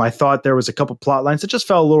 I thought there was a couple plot lines that just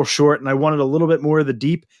fell a little short, and I wanted a little bit more of the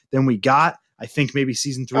deep than we got. I think maybe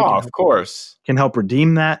season 3 can help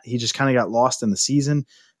redeem that. He just kind of got lost in the season.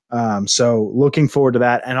 So looking forward to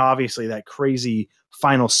that. And obviously that crazy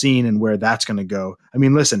final scene and where that's going to go. I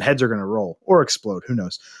mean, listen, heads are going to roll or explode. Who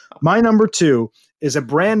knows? My number 2 is a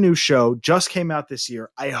brand new show, just came out this year.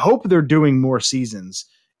 I hope they're doing more seasons.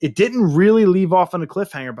 It didn't really leave off on a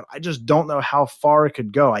cliffhanger, but I just don't know how far it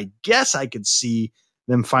could go. I guess I could see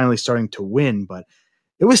them finally starting to win, but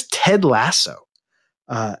it was Ted Lasso.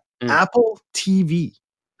 Apple TV.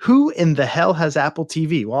 Who in the hell has Apple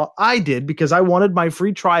TV? Well, I did because I wanted my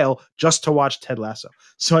free trial just to watch Ted Lasso.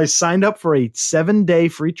 So I signed up for a 7-day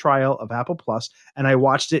free trial of Apple Plus, and I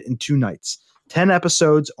watched it in 2 nights. 10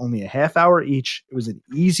 episodes, only a half hour each. It was an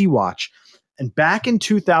easy watch. And back in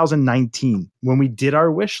 2019, when we did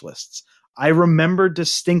our wish lists, I remember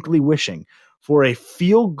distinctly wishing for a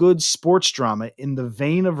feel-good sports drama in the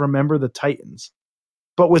vein of Remember the Titans,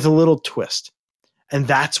 but with a little twist. And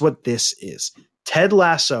that's what this is. Ted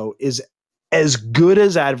Lasso is as good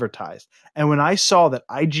as advertised. And when I saw that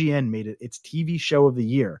IGN made it its TV show of the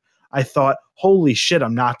year, I thought, holy shit,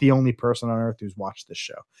 I'm not the only person on earth who's watched this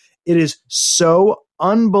show. It is so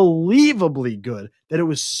unbelievably good that it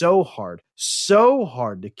was so hard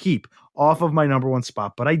to keep off of my number one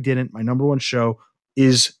spot, but I didn't. My number one show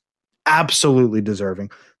is absolutely deserving.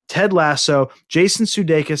 Ted Lasso. Jason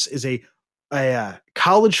Sudeikis is a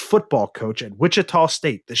college football coach at Wichita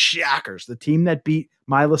State, the Shockers, the team that beat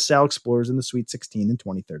my LaSalle Explorers in the Sweet 16 in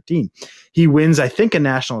 2013. He wins, I think, a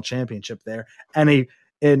national championship there, and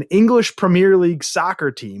an English Premier League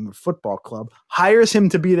soccer team or football club hires him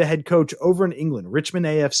to be the head coach over in England, Richmond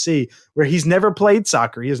AFC, where he's never played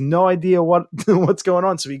soccer. He has no idea what's going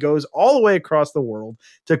on. So he goes all the way across the world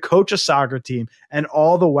to coach a soccer team and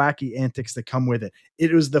all the wacky antics that come with it.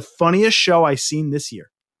 It was the funniest show I've seen this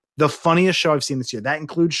year. The funniest show I've seen this year. That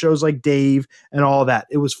includes shows like Dave and all that.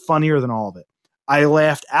 It was funnier than all of it. I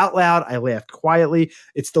laughed out loud. I laughed quietly.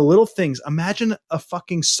 It's the little things. Imagine a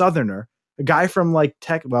fucking Southerner, a guy from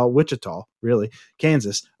Wichita, really,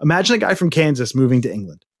 Kansas. Imagine a guy from Kansas moving to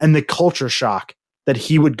England and the culture shock that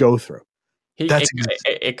he would go through.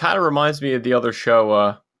 It kind of reminds me of the other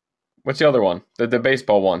show. What's the other one? The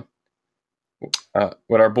baseball one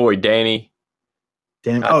with our boy Danny.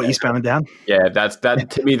 Eastbound and Down. Yeah, that's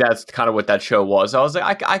to me. That's kind of what that show was. I was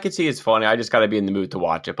like, I could see it's funny. I just got to be in the mood to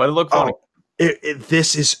watch it, but it looked funny.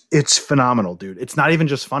 It's phenomenal, dude. It's not even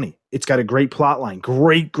just funny. It's got a great plot line,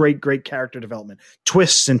 great character development,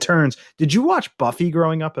 twists and turns. Did you watch Buffy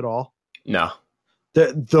growing up at all? No.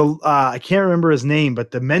 I can't remember his name, but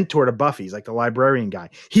the mentor to Buffy's like the librarian guy.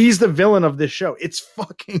 He's the villain of this show. It's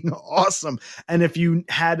fucking awesome. And if you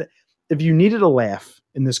needed a laugh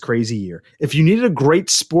in this crazy year, if you needed a great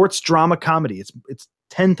sports drama comedy, it's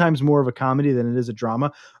 10 times more of a comedy than it is a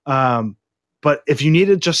drama. But if you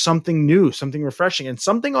needed just something new, something refreshing, and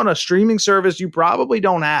something on a streaming service you probably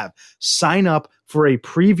don't have, sign up for a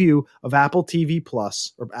preview of Apple TV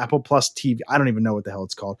Plus or Apple Plus TV. I don't even know what the hell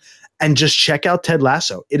it's called. And just check out Ted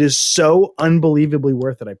Lasso. It is so unbelievably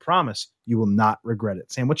worth it. I promise you will not regret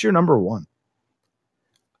it. Sam, what's your number one?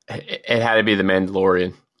 It had to be The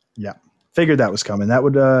Mandalorian. Yeah. Figured that was coming.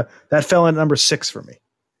 That fell in number 6 for me.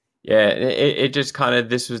 Yeah. It just kind of,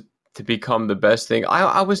 this was to become the best thing.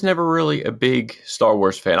 I was never really a big Star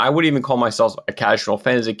Wars fan. I wouldn't even call myself a casual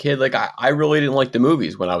fan as a kid. Like I really didn't like the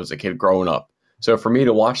movies when I was a kid growing up. So for me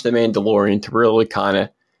to watch The Mandalorian, to really kind of,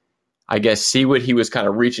 I guess, see what he was kind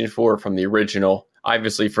of reaching for from the original.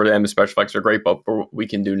 Obviously for them, the special effects are great, but for what we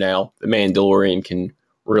can do now, The Mandalorian can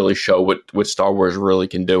really show what Star Wars really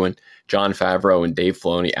can do. And Jon Favreau and Dave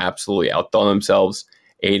Filoni absolutely outdone themselves.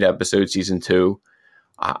 8 episodes, season 2.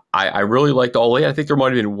 I really liked all 8. I think there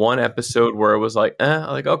might have been one episode where it was like,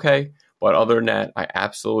 okay. But other than that, I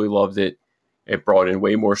absolutely loved it. It brought in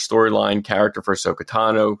way more storyline character for Ahsoka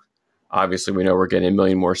Tano. Obviously, we know we're getting a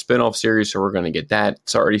million more spin-off series, so we're going to get that.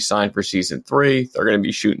 It's already signed for season 3. They're going to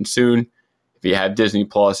be shooting soon. If you have Disney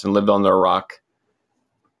Plus and lived under a rock,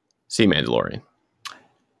 see Mandalorian.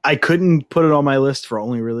 I couldn't put it on my list for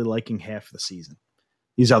only really liking half the season.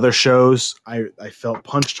 These other shows, I felt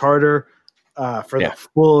punched harder the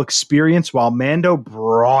full experience, while Mando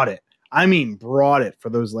brought it. I mean, brought it for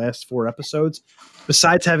those last 4 episodes.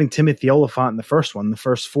 Besides having Timothy Olyphant in the first one, the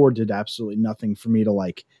first 4 did absolutely nothing for me to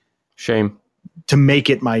like. Shame. To make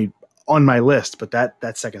it on my list, but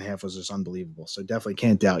that second half was just unbelievable. So definitely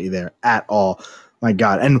can't doubt you there at all. My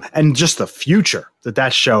God. And just the future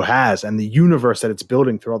that show has and the universe that it's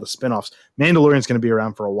building through all the spinoffs. Mandalorian's going to be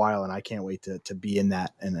around for a while, and I can't wait to be in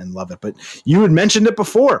that and love it. But you had mentioned it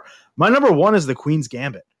before. My number 1 is The Queen's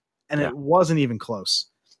Gambit, and it wasn't even close.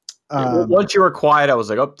 Once you were quiet, I was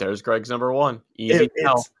like, oh, there's Greg's number 1. Easy to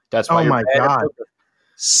tell. That's why. Oh my God.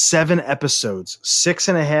 7 episodes,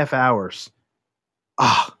 6.5 hours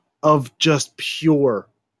of just pure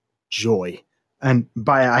joy. And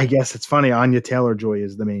I guess it's funny, Anya Taylor-Joy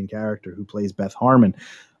is the main character who plays Beth Harmon.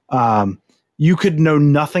 You could know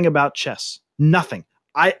nothing about chess. Nothing.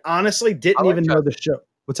 I honestly didn't even know the show.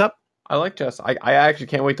 What's up? I like chess. I actually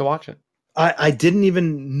can't wait to watch it. I didn't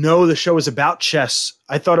even know the show was about chess.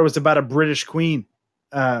 I thought it was about a British queen.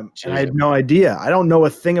 And I had no idea. I don't know a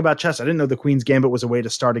thing about chess. I didn't know the Queen's Gambit was a way to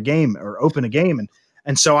start a game or open a game.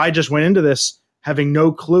 And so I just went into this having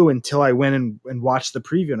no clue until I went and watched the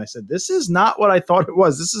preview. And I said, this is not what I thought it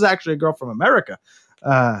was. This is actually a girl from America.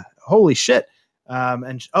 Holy shit.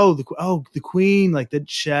 The Queen, like the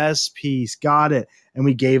chess piece, got it. And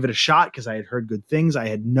we gave it a shot because I had heard good things. I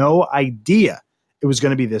had no idea it was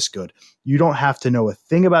going to be this good. You don't have to know a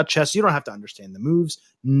thing about chess. You don't have to understand the moves,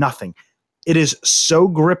 nothing. It is so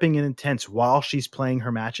gripping and intense while she's playing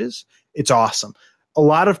her matches. It's awesome. A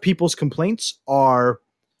lot of people's complaints are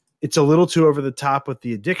it's a little too over the top with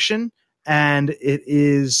the addiction, and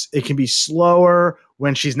it can be slower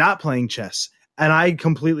when she's not playing chess. And I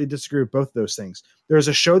completely disagree with both of those things. There's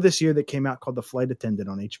a show this year that came out called The Flight Attendant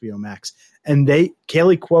on HBO Max. And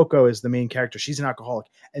Kaylee Cuoco is the main character. She's an alcoholic.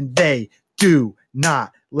 And they do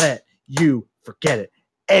not let you forget it.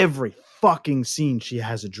 Every fucking scene she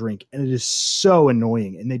has a drink. And it is so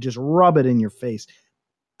annoying. And they just rub it in your face.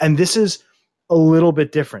 And this is a little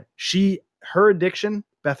bit different. Her addiction,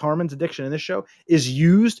 Beth Harmon's addiction in this show, is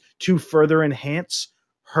used to further enhance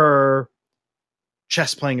her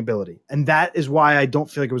chess playing ability. And that is why I don't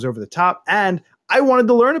feel like it was over the top. And I wanted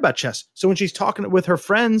to learn about chess. So when she's talking with her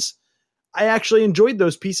friends, I actually enjoyed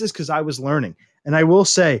those pieces because I was learning. And I will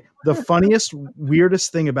say the funniest,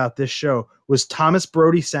 weirdest thing about this show was Thomas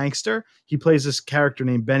Brody Sangster. He plays this character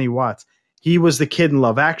named Benny Watts. He was the kid in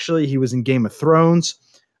Love Actually. He was in Game of Thrones.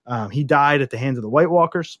 He died at the hands of the White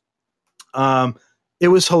Walkers. It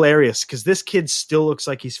was hilarious because this kid still looks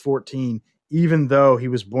like he's 14, even though he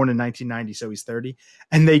was born in 1990, so he's 30.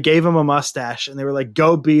 And they gave him a mustache, and they were like,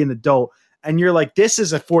 go be an adult. And you're like, this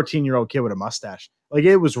is a 14-year-old kid with a mustache. Like,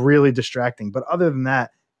 it was really distracting. But other than that,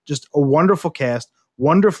 just a wonderful cast,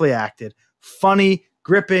 wonderfully acted, funny,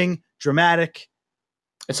 gripping, dramatic.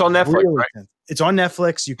 It's on Netflix, really right? Intense. It's on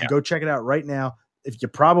Netflix. You can go check it out right now. If you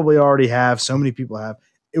probably already have, so many people have.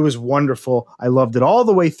 It was wonderful. I loved it all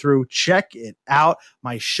the way through. Check it out.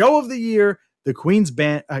 My show of the year, The Queen's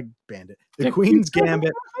Bandit. The Queen's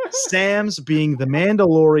Gambit. Sam's being the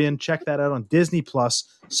Mandalorian. Check that out on Disney Plus.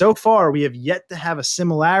 So far, we have yet to have a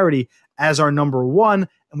similarity as our number one,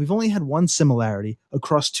 and we've only had one similarity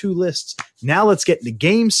across two lists. Now let's get into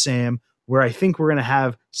games, Sam, where I think we're going to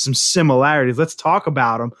have some similarities. Let's talk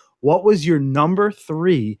about them. What was your number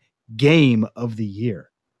 3 game of the year?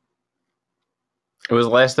 It was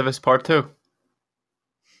Last of Us Part 2.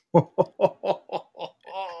 Oh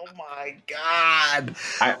my God!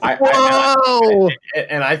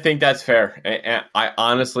 And I think that's fair. And I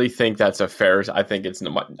honestly think that's a fair. I think it's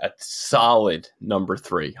a solid number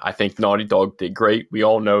 3. I think Naughty Dog did great. We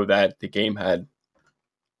all know that the game had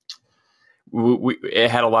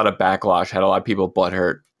it had a lot of backlash, had a lot of people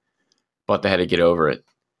butthurt, but they had to get over it.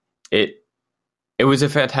 It was a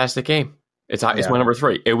fantastic game. It's my number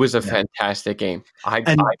 3. It was a fantastic game. I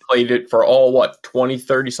played it for 20,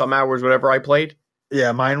 30 some hours, whatever I played.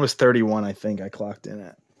 Yeah, mine was 31, I think I clocked in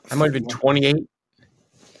at. I might have been 28.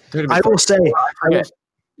 I will say,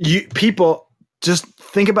 people just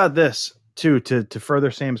think about this too, to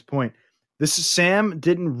further Sam's point. You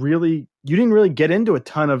didn't really get into a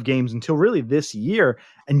ton of games until really this year,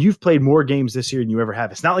 and you've played more games this year than you ever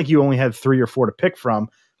have. It's not like you only had 3 or 4 to pick from.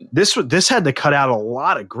 This had to cut out a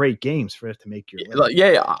lot of great games for it to make your list.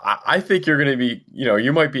 Yeah, I think you're going to be,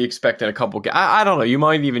 you might be expecting a couple. I don't know. You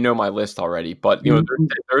might even know my list already, but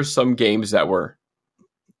there's some games that were.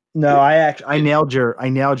 No, I nailed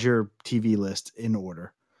your TV list in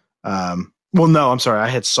order. Well, no, I'm sorry. I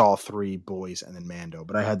had Saw 3, Boys, and then Mando,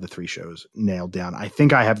 but I had the 3 shows nailed down. I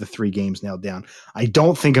think I have the 3 games nailed down. I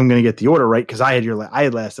don't think I'm going to get the order right because I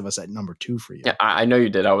had Last of Us at number 2 for you. Yeah, I know you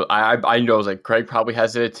did. I know. I was like, Craig probably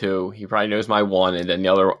has it at 2. He probably knows my 1, and then the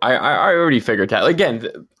other. I already figured that. Again,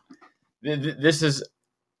 this is.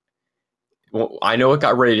 Well, I know it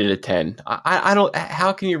got rated at 10. I don't.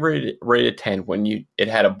 How can you rate it 10 when it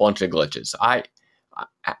had a bunch of glitches?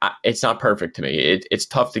 It's not perfect to me. It's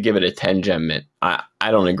tough to give it a 10 gem mint. I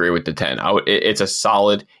don't agree with the 10. It's a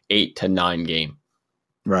solid 8 to 9 game.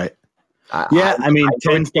 Right. I mean,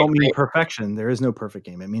 10s don't mean perfection. There is no perfect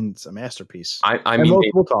game. It means a masterpiece. I mean,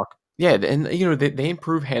 we'll talk. Yeah, and they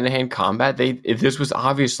improved hand-to-hand combat. This was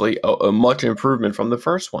obviously a much improvement from the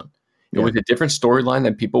first one. It was a different storyline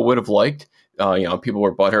that people would have liked. People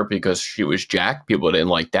were butthurt because she was Jack. People didn't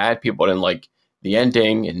like that. People didn't like the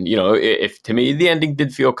ending, and if to me the ending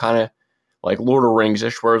did feel kind of like Lord of the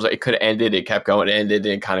Rings-ish, where it was like it could have ended, it kept going, it ended,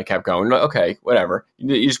 and it kind of kept going. Okay, whatever.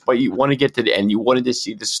 But you want to get to the end. You wanted to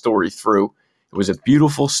see the story through. It was a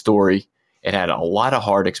beautiful story. It had a lot of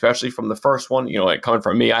heart, especially from the first one. Like coming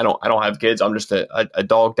from me, I don't have kids. I'm just a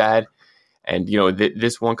dog dad, and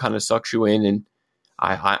this one kind of sucks you in. And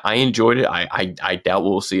I enjoyed it. I doubt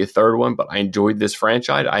we'll see a third one, but I enjoyed this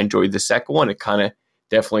franchise. I enjoyed the second one. It kind of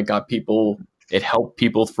definitely got people. It helped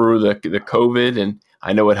people through the COVID, and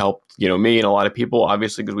I know it helped me and a lot of people,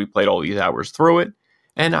 obviously, because we played all these hours through it.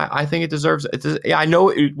 And I think it deserves it. I know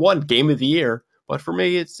it won Game of the Year, but for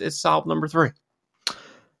me, it's solid number 3.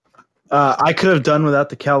 I could have done without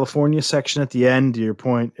the California section at the end. To your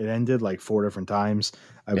point, it ended like 4 different times.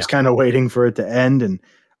 I was kind of waiting for it to end, and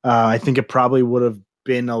I think it probably would have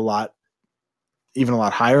been even a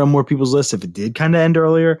lot higher on more people's lists if it did kind of end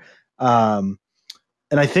earlier.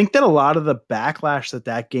 And I think that a lot of the backlash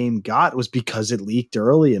that game got was because it leaked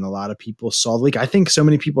early and a lot of people saw the leak. I think so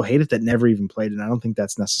many people hate it that never even played it. And I don't think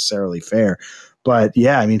that's necessarily fair. But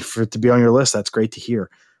yeah, I mean, for it to be on your list, that's great to hear.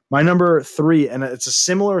 My number 3, and it's a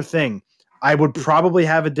similar thing. I would probably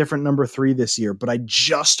have a different number 3 this year, but I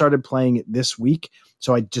just started playing it this week.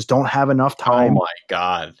 So I just don't have enough time. Oh my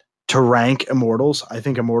God. To rank Immortals. I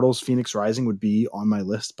think Immortals Phoenix Rising would be on my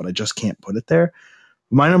list, but I just can't put it there.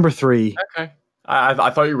 My number 3. Okay. I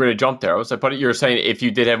thought you were going to jump there. I was like, but you're saying if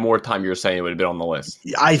you did have more time, you're saying it would have been on the list.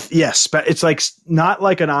 Yes, but it's like not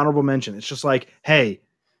like an honorable mention. It's just like, hey,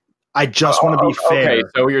 I just want to be fair. Okay,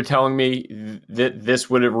 so you're telling me that this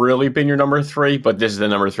would have really been your number 3, but this is the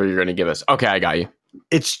number 3 you're going to give us. Okay, I got you.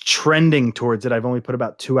 It's trending towards it. I've only put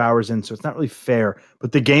about 2 hours in, so it's not really fair.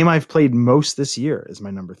 But the game I've played most this year is my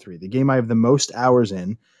number 3. The game I have the most hours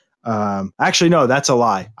in. Actually, no, that's a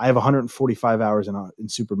lie. I have 145 hours in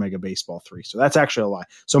Super Mega Baseball 3. So that's actually a lie.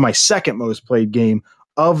 So my second most played game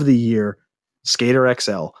of the year, Skater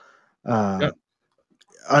XL.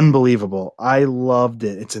 Unbelievable. I loved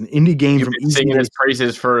it. It's an indie game. You've been singing its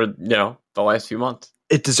praises for the last few months.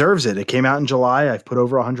 It deserves it. It came out in July. I've put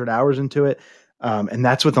over 100 hours into it. And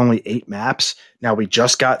that's with only 8 maps. Now we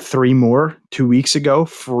just got 3 more 2 weeks ago,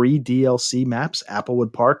 free DLC maps,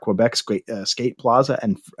 Applewood Park, Quebec Skate Plaza,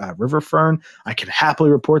 and River Fern. I can happily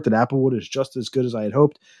report that Applewood is just as good as I had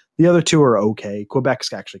hoped. The other 2 are okay.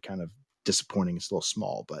 Quebec's actually kind of disappointing. It's a little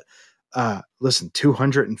small, but listen,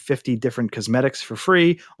 250 different cosmetics for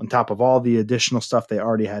free on top of all the additional stuff they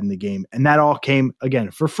already had in the game. And that all came, again,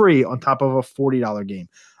 for free on top of a $40 game.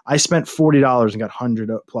 I spent $40 and got 100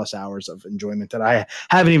 plus hours of enjoyment that I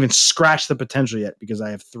haven't even scratched the potential yet because I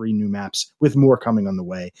have 3 new maps with more coming on the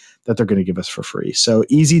way that they're going to give us for free. So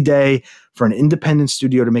easy day for an independent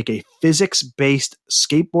studio to make a physics-based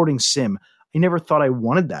skateboarding sim. I never thought I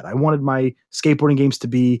wanted that. I wanted my skateboarding games to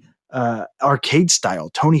be arcade style,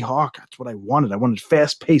 Tony Hawk. That's what I wanted. I wanted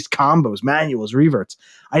fast-paced combos, manuals, reverts.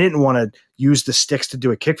 I didn't want to use the sticks to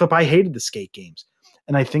do a kickflip. I hated the skate games.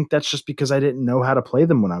 And I think that's just because I didn't know how to play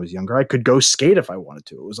them when I was younger. I could go skate if I wanted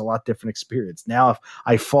to. It was a lot different experience. Now, if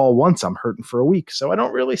I fall once, I'm hurting for a week. So I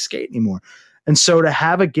don't really skate anymore. And so to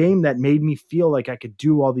have a game that made me feel like I could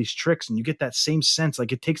do all these tricks, and you get that same sense,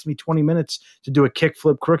 like it takes me 20 minutes to do a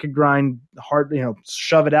kickflip, crooked grind, hard,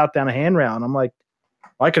 shove it out down a handrail. And I'm like,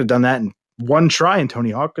 well, I could have done that in one try in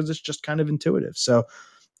Tony Hawk because it's just kind of intuitive. So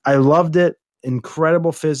I loved it.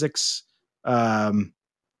 Incredible physics.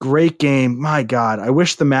 Great game. My God, I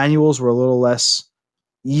wish the manuals were a little less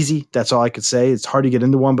easy. That's all I could say. It's hard to get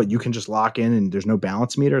into one, but you can just lock in and there's no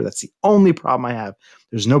balance meter. That's the only problem I have.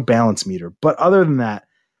 There's no balance meter. But other than that,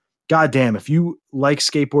 goddamn, if you like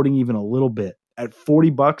skateboarding even a little bit, at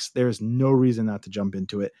 $40, there's no reason not to jump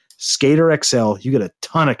into it. Skater XL, you get a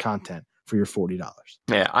ton of content for your $40.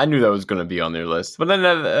 Yeah, I knew that was going to be on their list. But then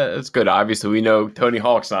it's good. Obviously, we know Tony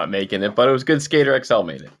Hawk's not making it, but it was good Skater XL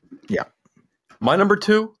made it. Yeah. My number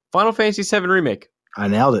 2, Final Fantasy VII Remake. I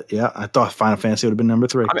nailed it. Yeah, I thought Final Fantasy would have been number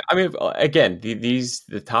 3. I mean, again,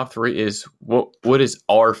 the top 3 is what is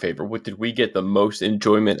our favorite? What did we get the most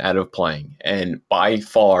enjoyment out of playing? And by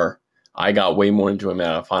far, I got way more enjoyment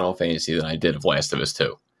out of Final Fantasy than I did of Last of Us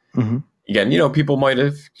 2. Mm-hmm. Again, people might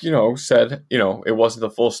have, said, it wasn't the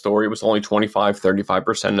full story. It was only 35%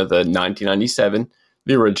 of the 1997,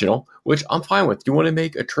 the original, which I'm fine with. You want to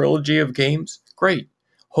make a trilogy of games? Great.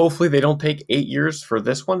 Hopefully they don't take 8 years for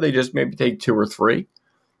this one. They just maybe take 2 or 3.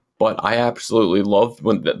 But I absolutely loved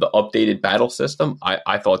when the updated battle system.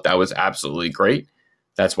 I thought that was absolutely great.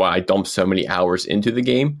 That's why I dumped so many hours into the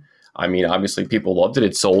game. I mean, obviously people loved it.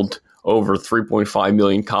 It sold over 3.5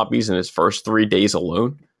 million copies in its first 3 days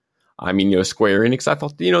alone. I mean, Square Enix, I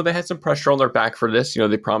thought, they had some pressure on their back for this.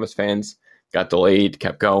 They promised fans, got delayed,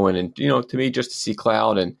 kept going. And, to me, just to see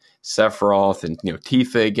Cloud and Sephiroth and,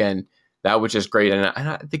 Tifa again, that was just great.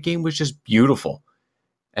 And the game was just beautiful.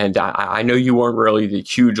 And I know you weren't really the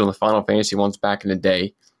huge on the Final Fantasy ones back in the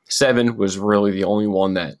day. 7 was really the only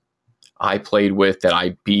one that I played with that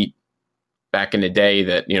I beat back in the day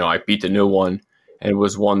that, I beat the new one. And it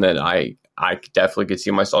was one that I definitely could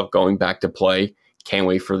see myself going back to play, can't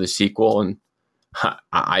wait for the sequel. And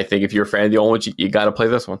I think if you're a fan of the old one, you got to play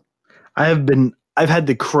this one. I've had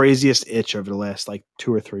the craziest itch over the last like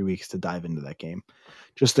 2 or 3 weeks to dive into that game.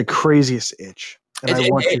 Just the craziest itch. And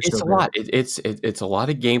it's a lot. It's a lot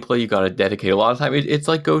of gameplay. You got to dedicate a lot of time. It's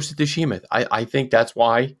like Ghost of Tsushima. I think that's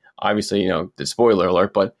why, obviously, the spoiler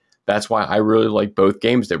alert, but that's why I really like both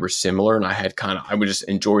games. They were similar, and I would just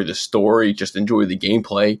enjoy the story, just enjoy the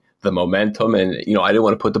gameplay, the momentum, and I didn't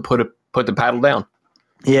want to put the paddle down.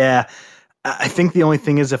 Yeah. I think the only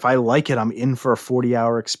thing is if I like it, I'm in for a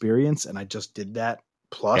 40-hour experience, and I just did that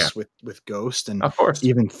plus with Ghost and of course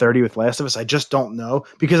even 30 with Last of Us. I just don't know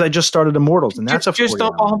because I just started Immortals, and that's just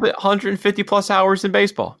up 150 plus hours in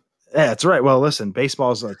baseball. Yeah, that's right. Well, listen,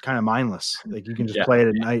 baseball is kind of mindless. Like you can just play it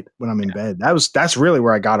at night when I'm in bed. That's really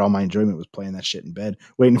where I got all my enjoyment, was playing that shit in bed,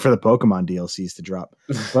 waiting for the Pokemon DLCs to drop.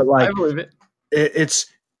 But like, I believe it.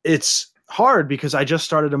 It's hard because I just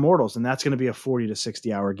started Immortals, and that's going to be a 40 to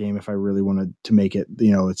 60 hour game if I really wanted to make it,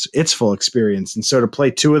 its full experience. And so to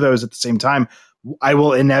play two of those at the same time, I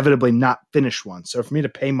will inevitably not finish one. So for me to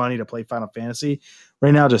pay money to play Final Fantasy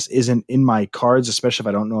right now just isn't in my cards, especially if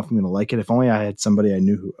I don't know if I'm going to like it. If only I had somebody I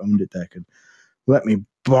knew who owned it that could let me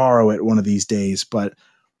borrow it one of these days. But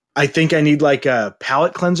I think I need like a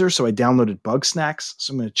palate cleanser, so I downloaded Bug Snacks.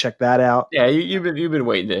 So I'm going to check that out. Yeah, you've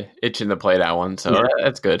been itching to play that one, so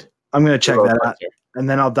that's good. I'm going to check that out. And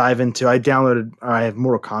then I'll dive into, I have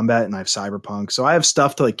Mortal Kombat and I have Cyberpunk. So I have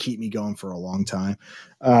stuff to like keep me going for a long time.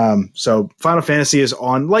 So Final Fantasy is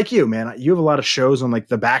on, like you, man. You have a lot of shows on like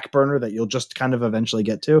the back burner that you'll just kind of eventually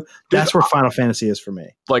get to. That's where Final Fantasy is for me.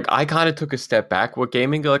 Like I kind of took a step back with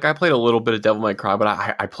gaming. Like I played a little bit of Devil May Cry, but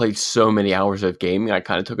I played so many hours of gaming. I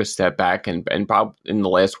kind of took a step back and probably in the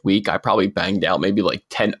last week, I probably banged out maybe like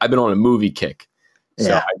 10. I've been on a movie kick.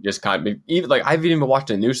 So I just kind of I've even been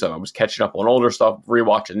watching the new stuff. I was catching up on older stuff,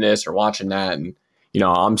 rewatching this or watching that, and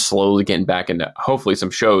I'm slowly getting back into hopefully some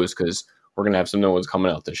shows because we're gonna have some new ones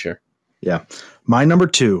coming out this year. Yeah, my number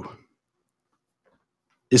 2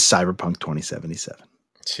 is Cyberpunk 2077.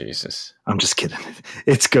 Jesus, I'm just kidding.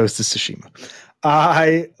 It's Ghost of Tsushima.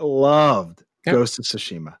 I loved Ghost of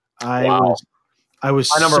Tsushima. I was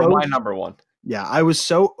my number 1. Yeah, I was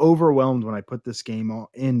so overwhelmed when I put this game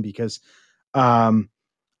in because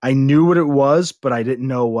I knew what it was, but I didn't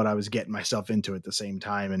know what I was getting myself into at the same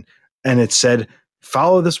time. And it said,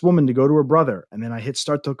 follow this woman to go to her brother. And then I hit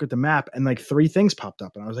start to look at the map and like 3 things popped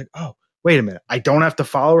up. And I was like, oh, wait a minute. I don't have to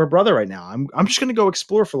follow her brother right now. I'm just going to go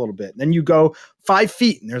explore for a little bit. And then you go 5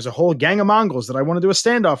 feet and there's a whole gang of Mongols that I want to do a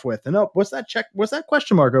standoff with. And what's that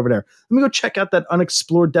question mark over there? Let me go check out that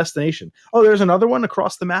unexplored destination. Oh, there's another one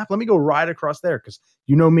across the map. Let me go ride across there. Cause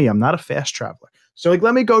you know me, I'm not a fast traveler. So like,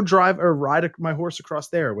 let me go drive or ride my horse across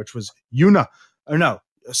there, which was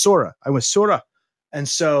Sora. I was Sora. And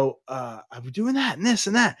so I was doing that and this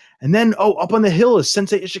and that. And then, up on the hill is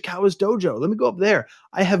Sensei Ishikawa's dojo. Let me go up there.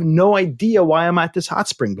 I have no idea why I'm at this hot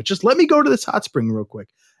spring, but just let me go to this hot spring real quick.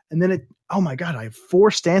 And then oh my God, I have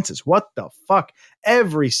 4 stances. What the fuck?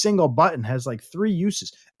 Every single button has like 3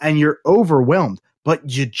 uses and you're overwhelmed, but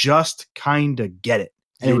you just kind of get it.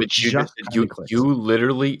 And you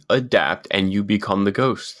literally adapt and you become the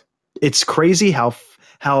ghost. It's crazy how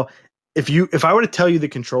if I were to tell you the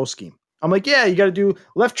control scheme, I'm like, yeah, you got to do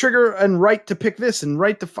left trigger and right to pick this and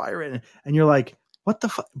right to fire it. And you're like, what the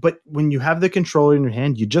fuck? But when you have the controller in your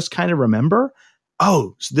hand, you just kind of remember,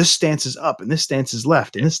 so this stance is up and this stance is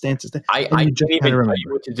left and this stance is down. I can't even tell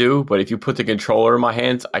you what to do, but if you put the controller in my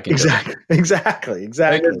hands, I can Exactly.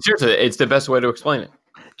 Seriously, it's the best way to explain it.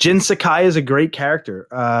 Jin Sakai is a great character.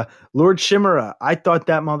 Lord Shimura, I thought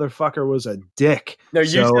that motherfucker was a dick. No, you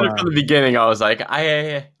said it from the beginning. I was like,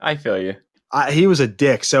 I feel you. He was a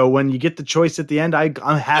dick. So when you get the choice at the end,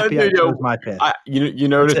 I'm happy I chose my pick. You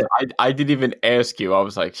noticed I didn't even ask you. I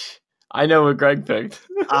was like, I know what Greg picked.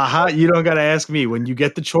 You don't got to ask me. When you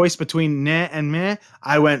get the choice between nah and meh,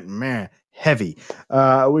 I went meh, heavy.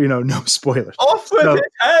 No spoilers. Off with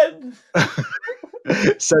his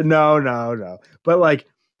head. So no. But like,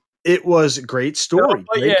 it was a great story,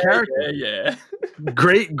 great character, yeah.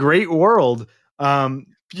 great world.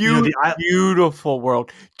 Beautiful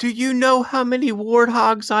world. Do you know how many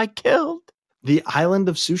warthogs I killed? The island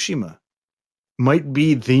of Tsushima might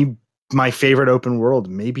be my favorite open world,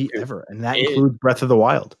 maybe ever, and that includes Breath of the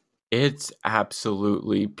Wild. It's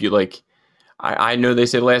absolutely like I know they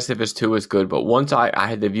say Last of Us 2 is good, but once I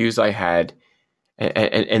had the views I had,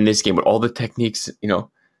 and this game with all the techniques,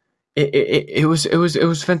 it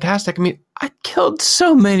was fantastic. I mean, I killed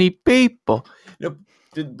so many people.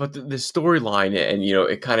 but the storyline, and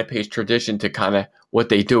it kind of pays tradition to kind of what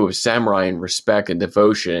they do with Samurai and respect and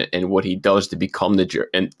devotion, and what he does to become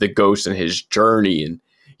the ghost and his journey. And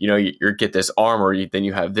you get this armor, then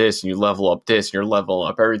you have this, and you level up this, and you're leveling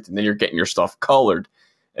up everything. Then you're getting your stuff colored,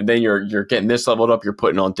 and then you're getting this leveled up. You're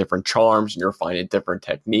putting on different charms, and you're finding different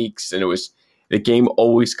techniques. And the game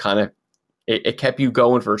always kind of it kept you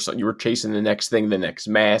going for something. You were chasing the next thing, the next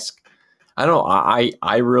mask. I don't know.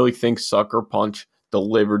 I really think Sucker Punch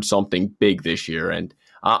delivered something big this year, and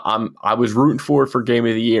I was rooting for it for Game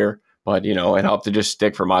of the Year, but it helped to just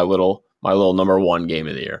stick for my little number one Game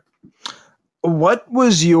of the Year. What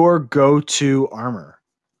was your go-to armor?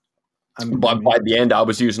 But by the end, I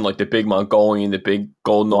was using like the big Mongolian, the big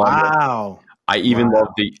golden armor. Wow. I even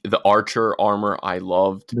loved the archer armor. I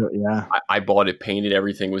loved. Yeah. I bought it painted.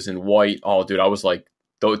 Everything was in white. Oh, dude, I was like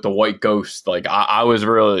the white ghost. Like I was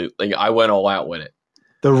really like I went all out with it.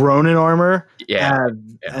 The Ronin armor,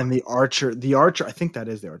 and the Archer. The Archer, I think that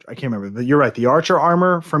is the Archer. I can't remember, but you're right. The Archer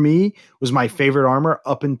armor for me was my favorite armor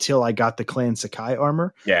up until I got the Clan Sakai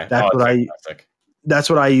armor. Yeah, that's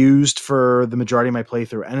what I used for the majority of my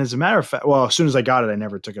playthrough. And as a matter of fact, well, as soon as I got it, I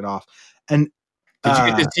never took it off. And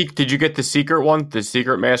did you get the secret one? The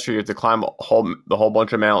secret master, you have to climb the whole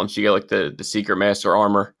bunch of mountains. You get like the secret master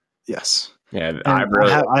armor. Yes. Yeah,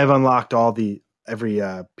 I've unlocked every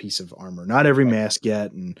piece of armor, not every mask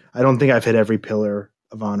yet, and I don't think I've hit every pillar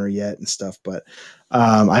of honor yet and stuff, but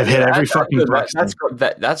I've hit every fucking.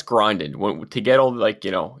 That's grinding. To get all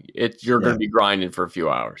you're going to be grinding for a few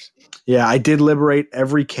hours. Yeah, I did liberate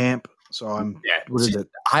every camp, so I'm. Yeah, what is it?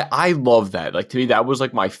 I love that. Like to me, that was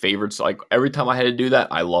like my favorite. So, like every time I had to do that,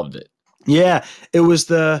 I loved it. Yeah, it was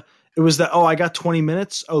the. Oh, I got 20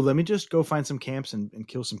 minutes. Oh, let me just go find some camps and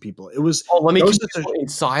kill some people. It was. Oh, let me keep it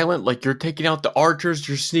silent. Like you're taking out the archers,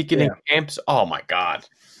 you're sneaking in camps. Oh my god!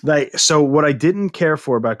 So what I didn't care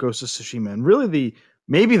for about Ghost of Tsushima, and really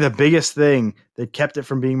maybe the biggest thing that kept it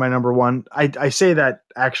from being my number one. I say that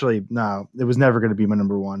actually, no, it was never going to be my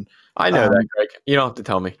number one. I know that, Greg. You don't have to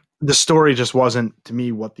tell me. The story just wasn't to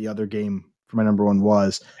me what the other game for my number one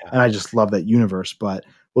was, and I just love that universe. But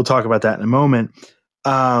we'll talk about that in a moment.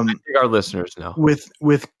 I think our listeners know.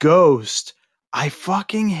 With Ghost, I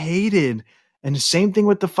fucking hated, and the same thing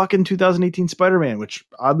with the fucking 2018 Spider-Man, which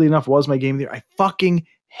oddly enough was my game of the year. I fucking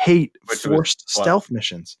hate forced stealth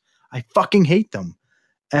missions. I fucking hate them,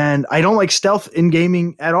 and I don't like stealth in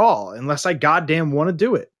gaming at all unless I goddamn want to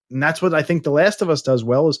do it. And that's what I think The Last of Us does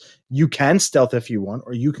well is you can stealth if you want,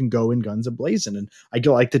 or you can go in guns a-blazing. And I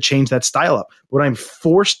like to change that style up, but I'm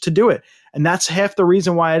forced to do it. And that's half the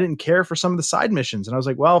reason why I didn't care for some of the side missions. And I was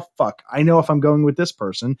like, well, fuck, I know if I'm going with this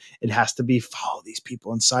person, it has to be follow these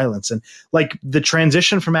people in silence. And like the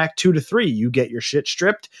transition from Act 2 to 3, you get your shit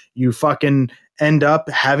stripped, you fucking end up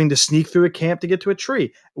having to sneak through a camp to get to a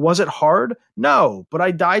tree. Was it hard? No, but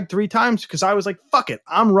I died 3 times because I was like, fuck it,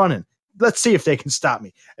 I'm running. Let's see if they can stop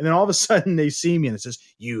me. And then all of a sudden they see me and it says,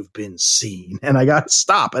 you've been seen. And I got to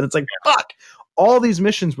stop. And it's like, fuck, all these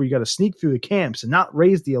missions where you got to sneak through the camps and not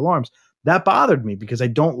raise the alarms. That bothered me because I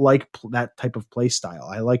don't like that type of play style.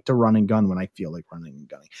 I like to run and gun when I feel like running and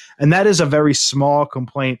gunning. And that is a very small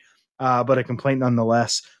complaint, but a complaint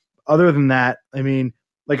nonetheless. Other than that, I mean,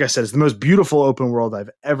 like I said, it's the most beautiful open world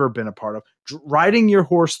I've ever been a part of. Riding your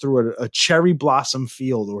horse through a cherry blossom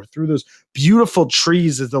field or through those beautiful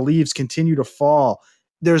trees as the leaves continue to fall.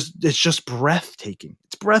 It's just breathtaking.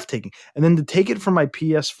 It's breathtaking. And then to take it from my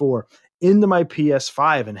PS4 into my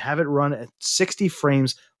PS5 and have it run at 60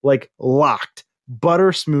 frames, like locked,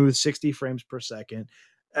 butter smooth 60 frames per second.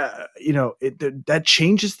 That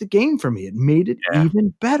changes the game for me. It made it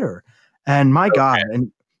even better. And my God,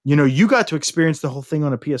 and you got to experience the whole thing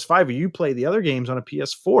on a PS5, or you play the other games on a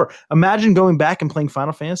PS4. Imagine going back and playing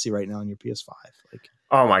Final Fantasy right now on your PS5. Like,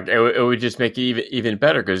 oh my God, it would just make it even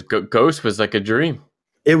better because Ghost was like a dream.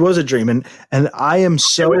 It was a dream, and I am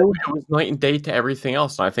so. It was night and day to everything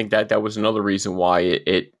else. And I think that was another reason why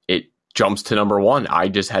it jumps to number one. I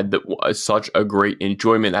just had such a great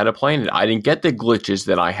enjoyment out of playing it. I didn't get the glitches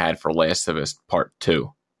that I had for Last of Us Part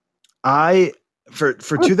 2. For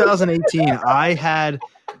 2018, I had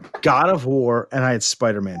God of War and I had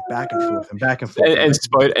Spider-Man back and forth and back and forth.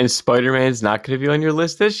 And Spider-Man's not going to be on your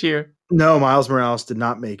list this year. No, Miles Morales did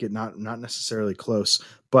not make it. Not necessarily close,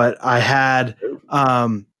 but I had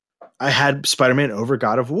Spider-Man over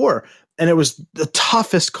God of War. And it was the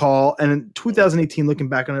toughest call. And in 2018, looking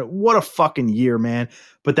back on it, what a fucking year, man.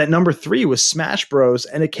 But that number 3 was Smash Bros.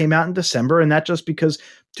 And it came out in December. And that just because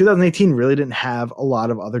 2018 really didn't have a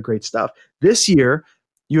lot of other great stuff. This year,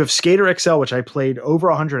 You have Skater XL, which I played over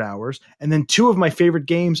 100 hours, and then 2 of my favorite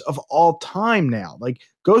games of all time now. Like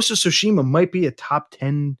Ghost of Tsushima might be a top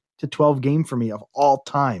 10 to 12 game for me of all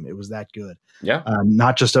time. It was that good. Yeah.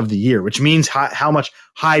 Not just of the year, which means how much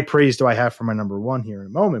high praise do I have for my number one here in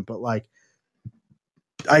a moment. But like,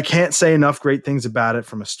 I can't say enough great things about it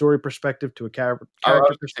from a story perspective to a character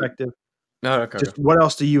perspective. No, okay. Just what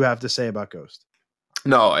else do you have to say about Ghost?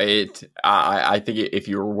 No, I think if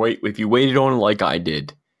you waited on it like I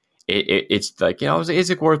did, it's like, is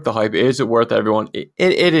it worth the hype? Is it worth everyone? It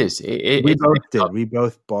is. We both did. We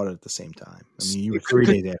both bought it at the same time. I mean, you were 3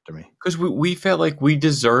 days after me because we felt like we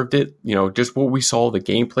deserved it. Just what we saw, the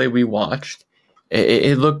gameplay we watched,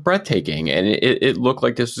 it looked breathtaking, and it looked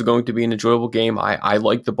like this was going to be an enjoyable game. I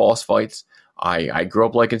like the boss fights. I grew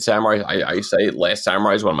up liking Samurai. I say Last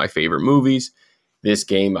Samurai is one of my favorite movies. This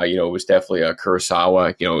game, it was definitely a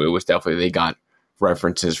Kurosawa. It was definitely, they got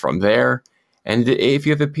references from there. And if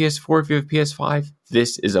you have a PS4, if you have a PS5,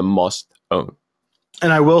 this is a must own.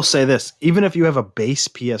 And I will say this, even if you have a base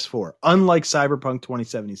PS4, unlike Cyberpunk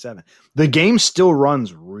 2077, the game still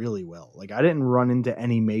runs really well. Like I didn't run into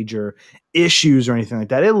any major issues or anything like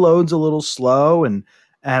that. It loads a little slow and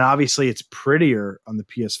obviously it's prettier on the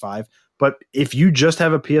PS5. But if you just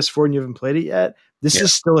have a PS4 and you haven't played it yet, this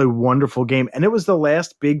is still a wonderful game. And it was the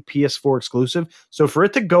last big PS4 exclusive. So for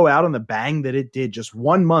it to go out on the bang that it did just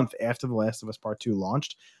 1 month after The Last of Us Part 2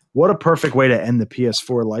 launched, what a perfect way to end the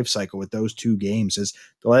PS4 life cycle with those 2 games. Is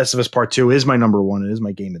The Last of Us Part 2 is my number one. It is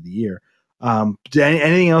my game of the year.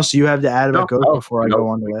 Anything else you have to add about Ghost before I go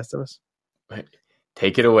on to Last of Us?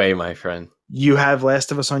 Take it away, my friend. You have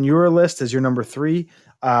Last of Us on your list as your number 3.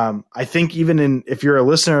 I think even if you're a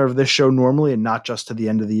listener of this show normally and not just to the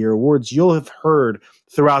end of the year awards, you'll have heard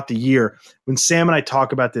throughout the year when Sam and I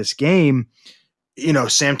talk about this game,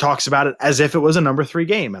 Sam talks about it as if it was a number 3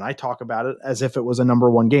 game, and I talk about it as if it was a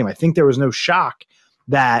number 1 game. I think there was no shock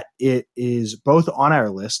that it is both on our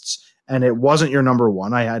lists, and it wasn't your number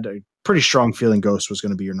 1. I had a pretty strong feeling Ghost was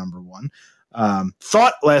going to be your number 1.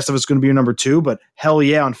 Thought Last of Us was going to be your number 2, but hell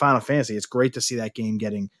yeah, on Final Fantasy, it's great to see that game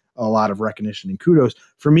getting a lot of recognition and kudos.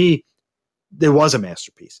 For me, there was a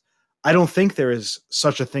masterpiece. I don't think there is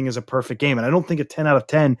such a thing as a perfect game, and I don't think a 10 out of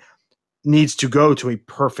 10 needs to go to a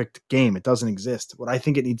perfect game. It doesn't exist. What I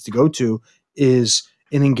think it needs to go to is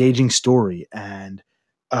an engaging story and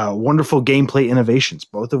wonderful gameplay innovations,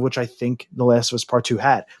 both of which I think The Last of Us Part 2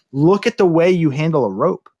 had. Look at the way you handle a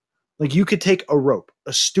rope. Like you could take a rope,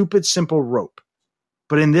 a stupid, simple rope,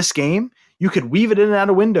 but in this game, you could weave it in and out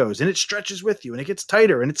of windows and it stretches with you and it gets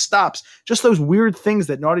tighter and it stops. Just those weird things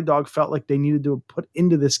that Naughty Dog felt like they needed to put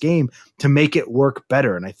into this game to make it work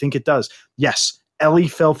better. And I think it does. Yes, Ellie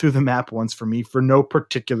fell through the map once for me for no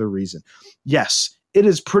particular reason. Yes, it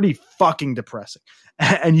is pretty fucking depressing.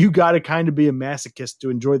 And you got to kind of be a masochist to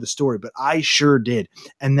enjoy the story, but I sure did.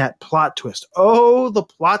 And that plot twist. Oh, the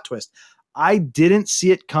plot twist. I didn't see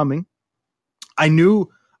it coming. I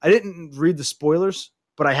didn't read the spoilers,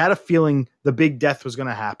 but I had a feeling the big death was going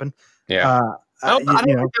to happen. Yeah. I don't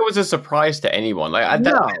think it was a surprise to anyone. Like,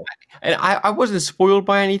 I wasn't spoiled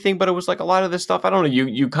by anything, but it was like a lot of this stuff. I don't know.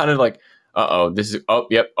 You kind of like, this is,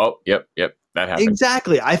 yep, that happened.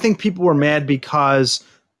 Exactly. I think people were mad because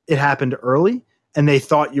it happened early and they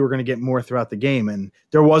thought you were going to get more throughout the game. And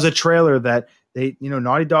there was a trailer that they,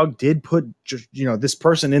 Naughty Dog did put, this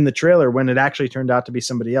person in the trailer when it actually turned out to be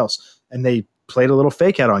somebody else. And they played a little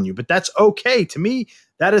fake out on you, but that's okay. To me,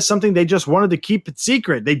 that is something they just wanted to keep it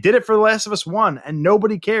secret. They did it for The Last of Us 1 and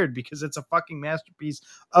nobody cared because it's a fucking masterpiece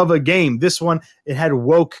of a game. This one, it had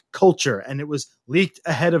woke culture and it was leaked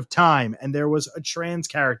ahead of time and there was a trans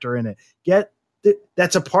character in it.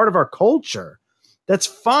 That's a part of our culture. That's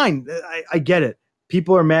fine. I get it.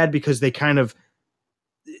 People are mad because they kind of,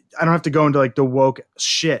 I don't have to go into like the woke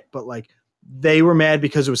shit, but like, they were mad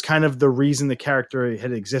because it was kind of the reason the character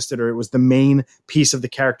had existed, or it was the main piece of the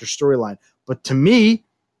character storyline. But to me,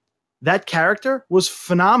 that character was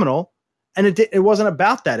phenomenal, and it wasn't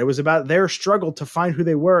about that. It was about their struggle to find who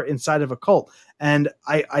they were inside of a cult. And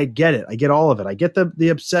I get it. I get all of it. I get the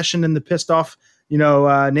obsession and the pissed off,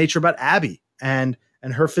 nature about Abby and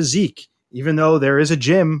her physique. Even though there is a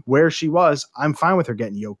gym where she was, I'm fine with her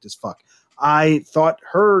getting yoked as fuck. I thought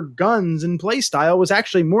her guns and play style was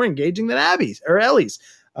actually more engaging than Abby's or Ellie's.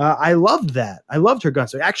 I loved that. I loved her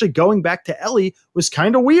guns. So actually going back to Ellie was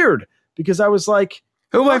kind of weird because I was like,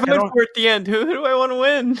 who am I voting for at the end? Who do I want to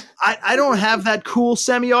win? I don't have that cool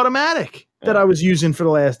semi-automatic that I was using for the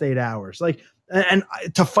last 8 hours. Like, and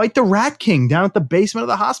to fight the Rat King down at the basement of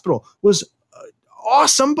the hospital was an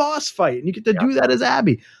awesome boss fight. And you get to do that as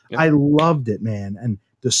Abby. Yeah. I loved it, man. And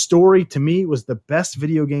the story to me was the best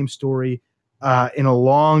video game story in a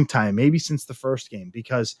long time, maybe since the first game,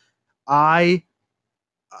 because I've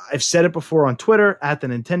said it before on Twitter at the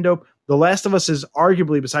Nintendo. The Last of Us is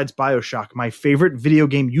arguably, besides BioShock, my favorite video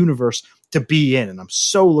game universe to be in. And I'm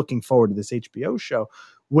so looking forward to this HBO show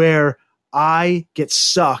where I get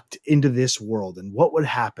sucked into this world and what would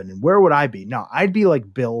happen and where would I be? No, I'd be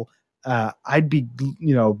like Bill. I'd be,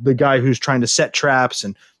 the guy who's trying to set traps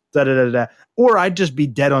and da-da-da-da. Or I'd just be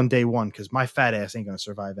dead on day one because my fat ass ain't going to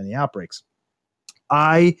survive any outbreaks.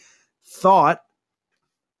 I thought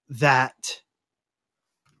that,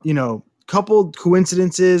 couple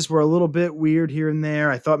coincidences were a little bit weird here and there.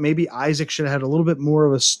 I thought maybe Isaac should have had a little bit more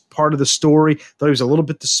of a part of the story. Thought he was a little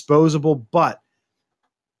bit disposable, but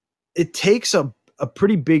it takes a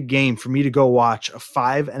pretty big game for me to go watch a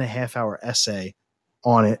 5.5 hour essay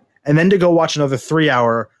on it and then to go watch another 3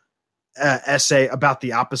 hour essay about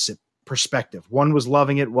the opposite perspective. One was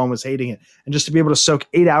loving it, one was hating it. And just to be able to soak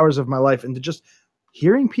 8 hours of my life into just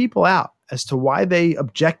hearing people out as to why they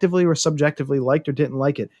objectively or subjectively liked or didn't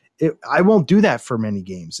like it. I won't do that for many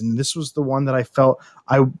games. And this was the one that I felt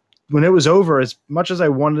when it was over, as much as I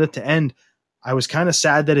wanted it to end, I was kind of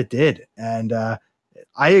sad that it did. And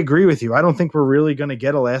I agree with you. I don't think we're really going to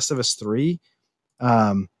get a Last of Us 3,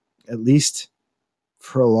 at least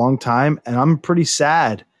for a long time. And I'm pretty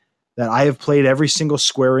sad that I have played every single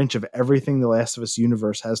square inch of everything the Last of Us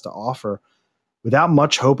universe has to offer without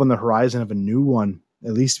much hope on the horizon of a new one,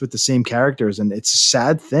 at least with the same characters. And it's a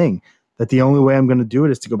sad thing that the only way I'm going to do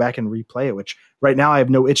it is to go back and replay it, which right now I have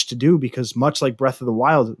no itch to do because much like Breath of the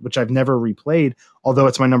Wild, which I've never replayed, although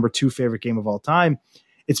it's my number 2 favorite game of all time,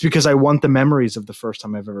 it's because I want the memories of the first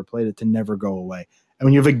time I've ever played it to never go away. And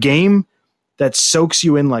when you have a game that soaks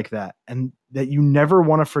you in like that and that you never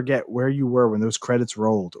want to forget where you were when those credits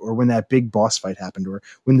rolled or when that big boss fight happened or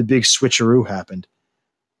when the big switcheroo happened,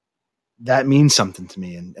 that means something to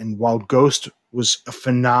me. And while Ghost was a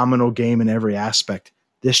phenomenal game in every aspect,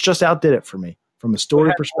 this just outdid it for me from a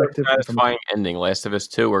story perspective. Satisfying ending, Last of Us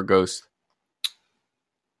 2 or Ghost?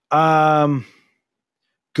 Ghost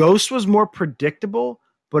was more predictable,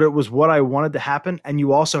 but it was what I wanted to happen, and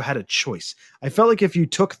you also had a choice. I felt like if you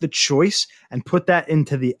took the choice and put that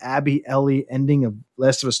into the Abby Ellie ending of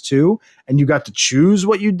Last of Us 2, and you got to choose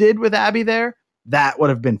what you did with Abby there, that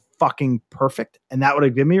would have been fucking perfect, and that would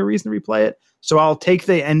have given me a reason to replay it. So I'll take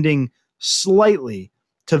the ending slightly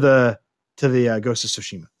to the Ghost of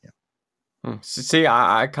Tsushima. Yeah. See,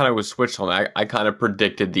 I kind of was switched on that. I kind of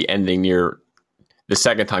predicted the ending near the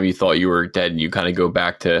second time you thought you were dead, and you kind of go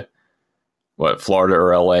back to Florida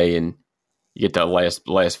or LA, and you get that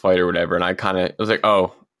last fight or whatever. And I was like,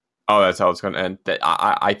 oh, that's how it's going to end.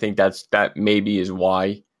 I think that maybe is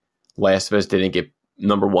why Last of Us didn't get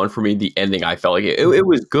number 1 for me. The ending, I felt like it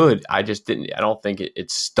was good. I don't think it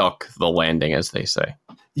stuck the landing, as they say.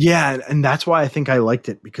 Yeah, and that's why I think I liked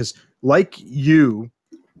it, because like you,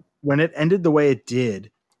 when it ended the way it did,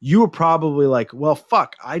 you were probably like, well,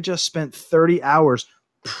 fuck, I just spent 30 hours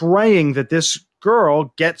praying that this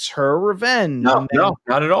girl gets her revenge. No,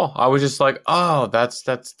 not at all. I was just like, oh, that's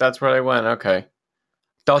where they went. Okay.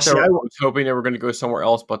 I was hoping they were going to go somewhere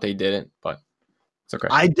else, but they didn't. But it's okay.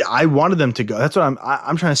 I wanted them to go. That's what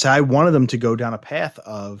I'm trying to say. I wanted them to go down a path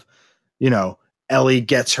of, Ellie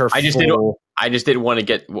gets her. I just didn't want to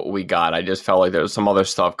get what we got. I just felt like there was some other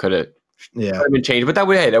stuff could have been changed. But that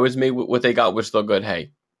was me. What they got was still good.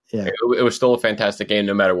 Hey, yeah, it was still a fantastic game,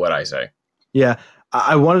 no matter what I say. Yeah,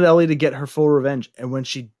 I wanted Ellie to get her full revenge, and when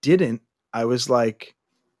she didn't, I was like,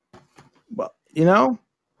 well,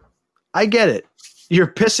 I get it. You're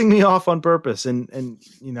pissing me off on purpose, and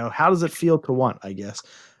how does it feel to want? I guess.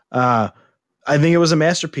 I think it was a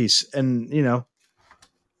masterpiece, and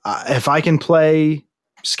if I can play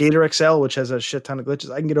Skater XL, which has a shit ton of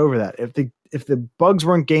glitches, I can get over that. If the bugs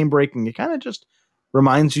weren't game breaking, it kind of just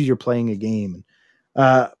reminds you're playing a game.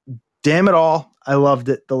 Damn it all, I loved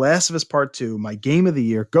it. The Last of Us Part 2, my game of the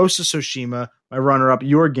year. Ghost of Tsushima, my runner-up.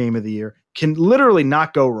 Your game of the year can literally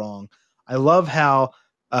not go wrong. I love how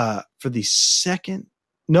for the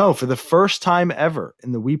first time ever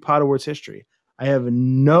in the Wii Pod Awards history, I have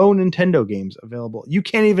no Nintendo games available. You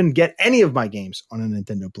can't even get any of my games on a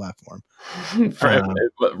Nintendo platform.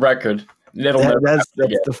 Record. That's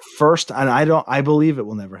the first, and I believe it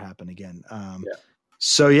will never happen again.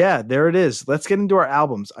 So yeah, there it is. Let's get into our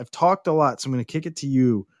albums. I've talked a lot, so I'm going to kick it to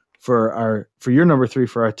you for your number 3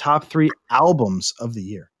 for our top 3 albums of the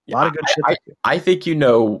year. A lot of good shit. I think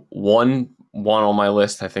one on my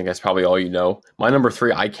list. I think that's probably all you know. My number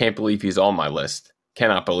 3, I can't believe he's on my list.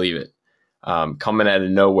 Cannot believe it. Coming out of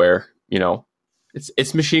nowhere,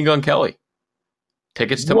 it's Machine Gun Kelly.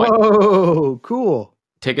 Tickets to Whoa, cool.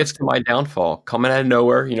 Tickets to My Downfall, coming out of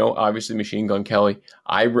nowhere. Obviously Machine Gun Kelly.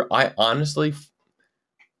 I honestly,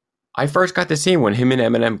 I first got to see him when him and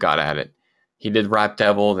Eminem got at it. He did Rap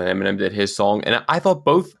Devil, then Eminem did his song, and I thought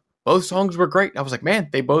both songs were great. I was like, man,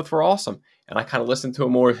 they both were awesome. And I kind of listened to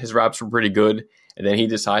him more. His raps were pretty good, and then he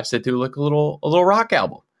decides to do like a little rock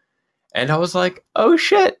album, and I was like, oh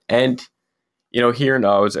shit. And here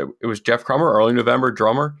now it was Jeff Crummer, Early November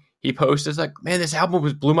drummer. He posted like, man, this album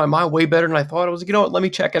blew my mind way better than I thought. I was like, you know what? Let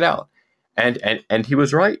me check it out. And he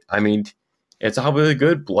was right. I mean, it's all really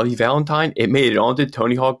good. Bloody Valentine. It made it onto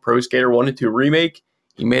Tony Hawk Pro Skater 1 and 2 remake.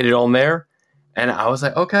 He made it on there. And I was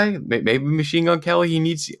like, okay, maybe Machine Gun Kelly, he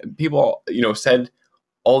needs people, said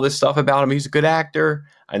all this stuff about him. He's a good actor.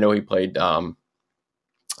 I know he played, I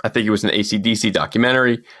think he was in an AC/DC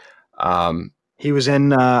documentary. He was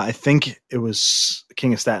in, I think it was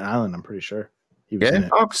King of Staten Island, I'm pretty sure. He was in it.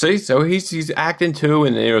 Oh, see, so he's acting too,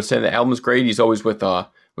 and saying the album's great. He's always with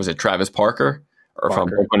was it Travis Barker from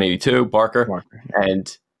Blink-182, Barker.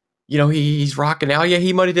 And he's rocking out. Yeah,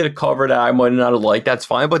 he might have did a cover that I might not have liked. That's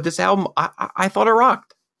fine, but this album, I thought it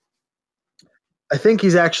rocked. I think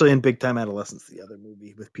he's actually in Big Time Adolescence, the other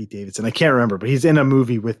movie with Pete Davidson. I can't remember, but he's in a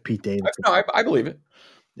movie with Pete Davidson. No, I believe it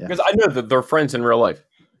because I know that they're friends in real life.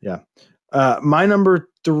 Yeah. My number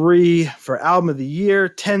 3 for album of the year,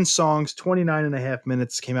 10 songs, 29 and a half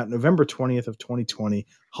minutes, came out November 20th of 2020.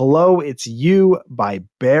 Hello, It's You by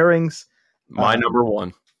Bearings. My number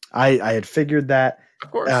 1. I had figured that.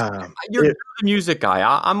 Of course. You're the music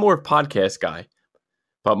guy. I'm more a podcast guy.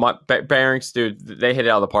 But my Bearings, dude, they hit it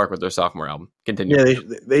out of the park with their sophomore album. Continue. Yeah,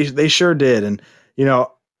 they sure did. And,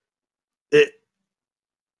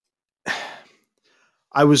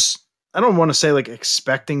 I don't want to say like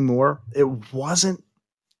expecting more. It wasn't.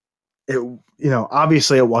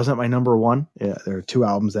 Obviously it wasn't my number 1. Yeah, there are 2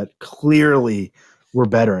 albums that clearly were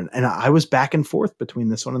better, and I was back and forth between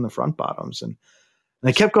this one and the Front Bottoms, and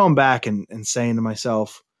I kept going back and saying to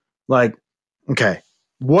myself, like, okay,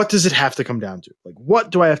 what does it have to come down to? Like, what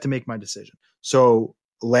do I have to make my decision? So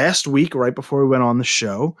last week, right before we went on the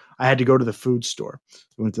show, I had to go to the food store.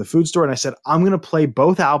 I went to the food store and I said, I'm going to play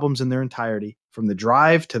both albums in their entirety, from the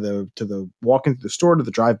drive to the walk into the store to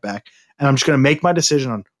the drive back. And I'm just going to make my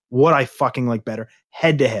decision on what I fucking like better,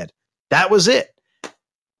 head to head. That was it.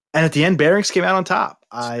 And at the end, Bearings came out on top.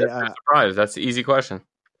 I'm surprised. That's the easy question.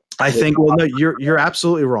 I think, well, no, you're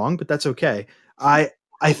absolutely wrong, but that's okay. I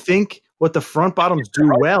think what the Front Bottoms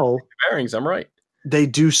do well. Bearings, I'm right. They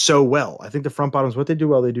do so well. I think the Front Bottoms, what they do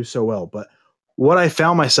well, they do so well. But what I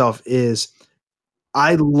found myself is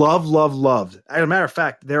I loved. As a matter of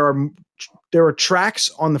fact, there are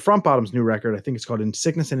tracks on the Front Bottoms' new record. I think it's called In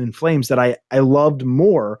Sickness and in Flames that I loved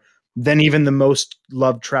more than even the most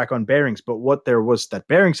loved track on Bearings. But what there was that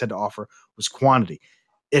Bearings had to offer was quantity.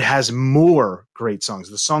 It has more great songs.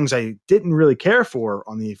 The songs I didn't really care for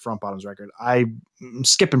on the Front Bottoms record, I'm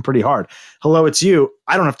skipping pretty hard. Hello, It's You.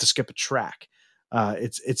 I don't have to skip a track.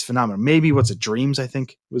 It's phenomenal. Maybe What's It Dreams, I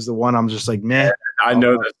think, was the one I'm just like, meh. I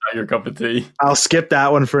know that's not your cup of tea. I'll skip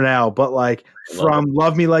that one for now. But like from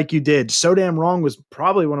Love Me Like You Did, So Damn Wrong was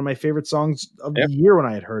probably one of my favorite songs of the year when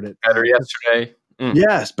I had heard it. Better Yesterday.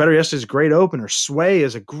 Yes, Better Yesterday is a great opener. Sway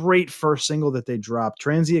is a great first single that they dropped.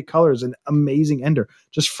 Transient Color is an amazing ender.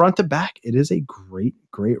 Just front to back, it is a great,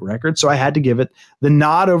 great record. So I had to give it the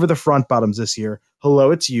nod over the Front Bottoms this year.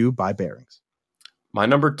 Hello, It's You by Bearings. My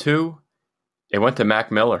number 2, it went to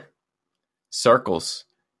Mac Miller. Circles.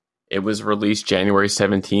 It was released January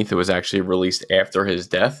 17th. It was actually released after his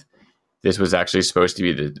death. This was actually supposed to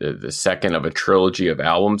be the second of a trilogy of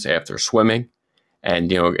albums after Swimming.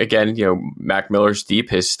 And, again, Mac Miller's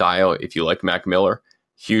deep, his style. If you like Mac Miller,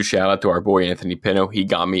 huge shout out to our boy Anthony Pino. He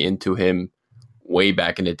got me into him way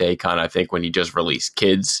back in the day, kind of, I think, when he just released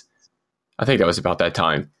Kids. I think that was about that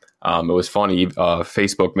time. It was funny.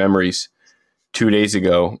 Facebook Memories 2 days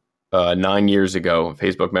ago, 9 years ago,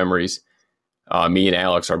 Facebook Memories, me and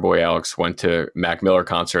Alex, our boy Alex, went to Mac Miller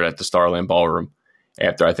concert at the Starland Ballroom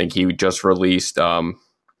after I think he just released,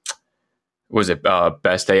 was it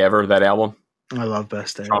Best Day Ever, that album? I love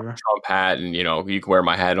Best Day Trump hat, and You Can Wear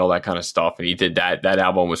My Hat and all that kind of stuff. And he did that. That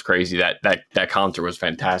album was crazy. That concert was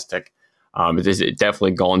fantastic. It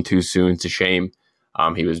definitely gone too soon. It's a shame.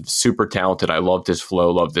 He was super talented. I loved his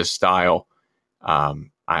flow, loved his style.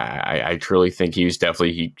 I truly think he was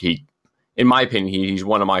definitely he in my opinion, he's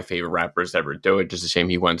one of my favorite rappers to ever do it. Just a shame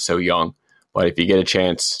he went so young. But if you get a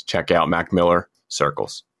chance, check out Mac Miller,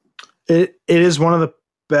 Circles. It is one of the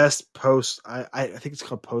best post. I think it's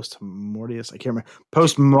called Post Mortius. I can't remember.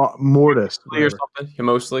 Post Mortis or something.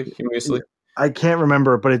 Humously. I can't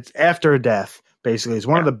remember, but it's after a death. Basically, it's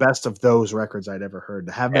one of the best of those records I'd ever heard.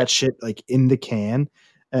 To have that shit like in the can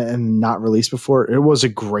and not released before. It was a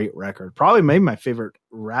great record. Probably maybe my favorite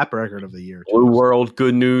rap record of the year. Blue World,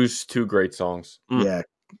 Good News, 2 great songs. Yeah,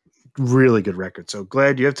 really good record. So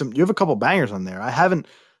glad you have a couple bangers on there. I haven't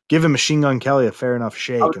given Machine Gun Kelly a fair enough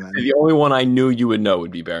shake. The only one I knew you would know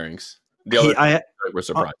would be Bearings. The other were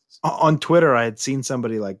surprised. On Twitter, I had seen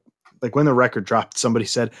somebody like when the record dropped, somebody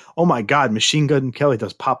said, "Oh my God, Machine Gun Kelly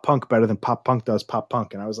does pop punk better than pop punk does pop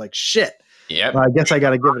punk," and I was like, "Shit." Yeah, I guess I got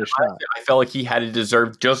to give it a shot. I felt like he had to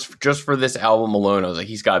deserve just for this album alone. I was like,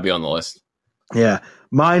 he's got to be on the list. Yeah,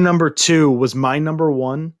 my number 2 was my number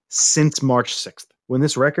 1 since March 6th. When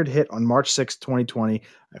this record hit on March 6th, 2020,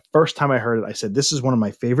 the first time I heard it, I said, "This is one of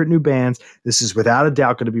my favorite new bands. This is without a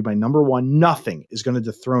doubt going to be my number 1. Nothing is going to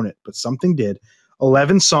dethrone it, but something did."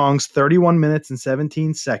 11 songs, 31 minutes and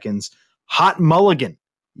 17 seconds. Hot Mulligan,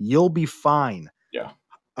 You'll Be Fine. Yeah.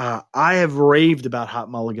 I have raved about Hot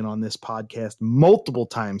Mulligan on this podcast multiple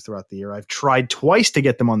times throughout the year. I've tried twice to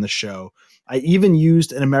get them on the show. I even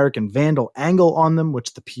used an American Vandal angle on them,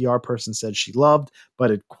 which the PR person said she loved, but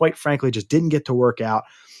it quite frankly just didn't get to work out.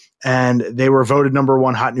 And they were voted number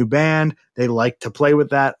 1 hot new band. They like to play with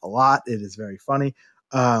that a lot. It is very funny.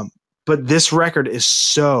 But this record is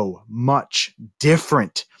so much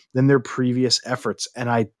different than their previous efforts. And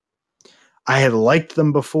I had liked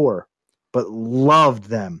them before, but loved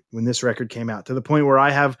them when this record came out, to the point where I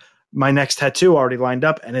have my next tattoo already lined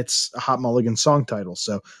up, and it's a Hot Mulligan song title.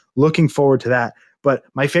 So looking forward to that. But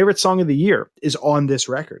my favorite song of the year is on this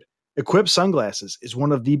record. Equip Sunglasses is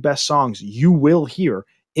one of the best songs you will hear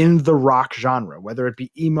in the rock genre, whether it be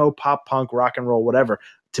emo, pop punk, rock and roll, whatever.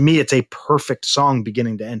 To me, it's a perfect song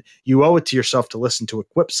beginning to end. You owe it to yourself to listen to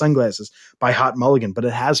Equip Sunglasses by Hot Mulligan, but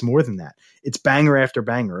it has more than that. It's banger after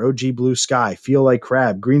banger. OG Blue Sky, Feel Like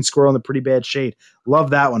Crab, Green Squirrel in the Pretty Bad Shade.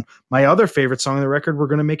 Love that one. My other favorite song on the record, We're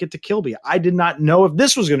Gonna Make It to Kilby. I did not know if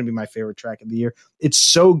this was going to be my favorite track of the year. It's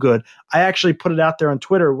so good. I actually put it out there on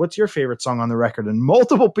Twitter. What's your favorite song on the record? And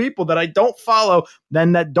multiple people that I don't follow,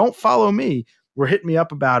 then that don't follow me, were hitting me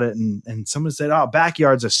up about it. And someone said, "Oh,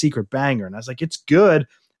 Backyard's a secret banger." And I was like, "It's good."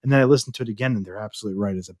 And then I listened to it again, and they're absolutely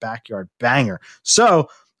right. It's a backyard banger. So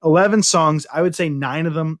 11 songs. I would say 9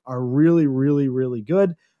 of them are really, really, really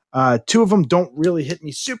good. 2 of them don't really hit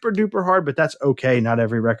me super duper hard, but that's okay. Not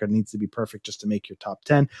every record needs to be perfect just to make your top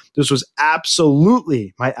 10. This was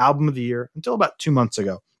absolutely my album of the year until about 2 months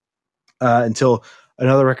ago, until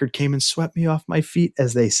another record came and swept me off my feet,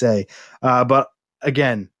 as they say. But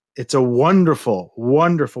again, it's a wonderful,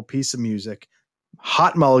 wonderful piece of music.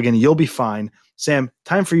 Hot Mulligan, You'll Be Fine. Sam,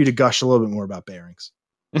 time for you to gush a little bit more about Bearings.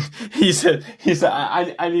 he said,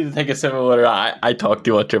 I need to take a sip of water. I talk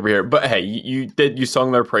too much over here, but hey, you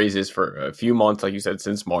sung their praises for a few months, like you said,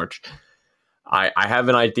 since March. I have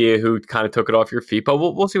an idea who kind of took it off your feet, but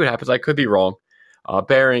we'll see what happens. I could be wrong.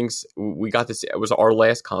 Bearings, we got to see, it was our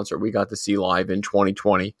last concert we got to see live in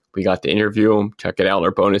 2020. We got to interview them, check it out, our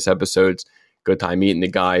bonus episodes. Good time meeting the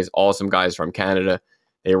guys, awesome guys from Canada.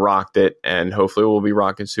 They rocked it, and hopefully we'll be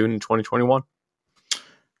rocking soon in 2021.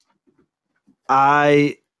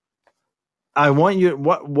 I want you.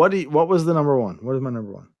 What was the number 1? What is my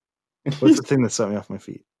number 1? What's the thing that set me off my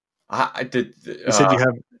feet? I did. You said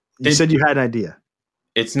you said you had an idea.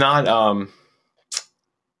 It's not.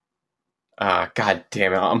 God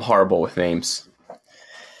damn it! I'm horrible with names.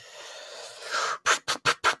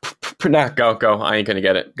 Nah, go. I ain't gonna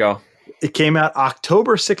get it. Go. It came out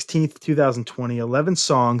October 16th, 2020. 11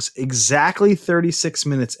 songs, exactly 36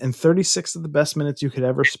 minutes, and 36 of the best minutes you could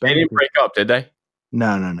ever spend. They didn't break up, did they?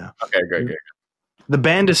 No. Okay, good. The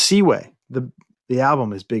band is Seaway. The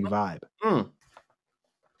album is Big Vibe.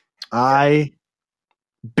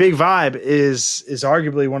 Big Vibe is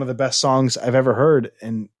arguably one of the best songs I've ever heard,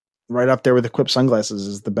 and right up there with Equip Sunglasses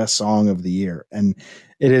is the best song of the year. And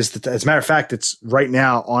it is, as a matter of fact, it's right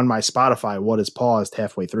now on my Spotify. What is paused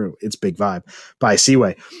halfway through? It's Big Vibe by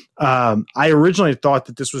Seaway. I originally thought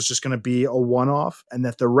that this was just going to be a one-off, and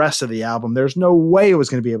that the rest of the album, there's no way it was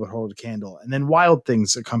going to be able to hold a candle. And then Wild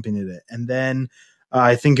Things accompanied it. And then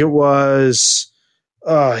I think it was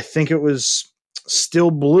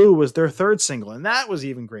Still Blue was their third single, and that was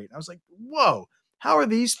even great. I was like, whoa. How are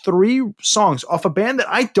these 3 songs off a band that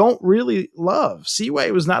I don't really love?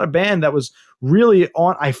 Seaway was not a band that was really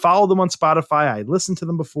on. I followed them on Spotify. I listened to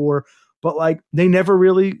them before, but like they never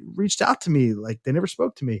really reached out to me. Like they never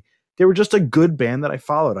spoke to me. They were just a good band that I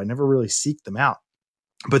followed. I never really seeked them out.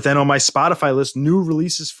 But then on my Spotify list, new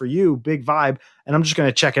releases for you, Big Vibe, and I'm just going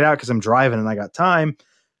to check it out because I'm driving and I got time.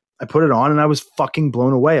 I put it on and I was fucking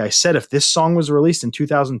blown away. I said if this song was released in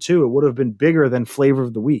 2002, it would have been bigger than Flavor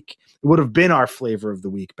of the Week. It would have been our Flavor of the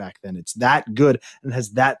Week back then. It's that good and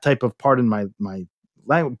has that type of part in my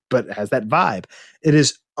language, but it has that vibe. It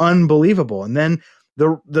is unbelievable. And then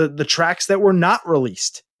the tracks that were not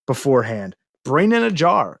released beforehand. Brain in a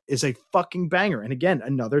Jar is a fucking banger. And again,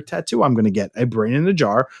 another tattoo I'm going to get, a brain in a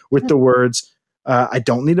jar with the words, I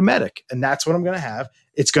don't need a medic. And that's what I'm going to have.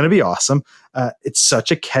 It's going to be awesome. It's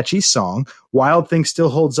such a catchy song. Wild Thing still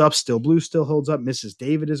holds up. Still Blue still holds up. Mrs.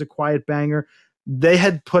 David is a quiet banger. They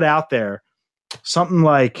had put out there something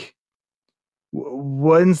like,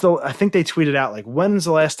 I think they tweeted out, like, when's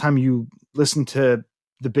the last time you listened to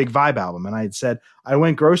the Big Vibe album? And I had said, I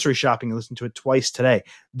went grocery shopping and listened to it twice today.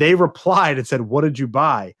 They replied and said, what did you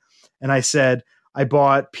buy? And I said, I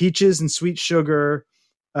bought Peaches and Sweet Sugar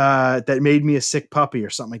that made me a sick puppy or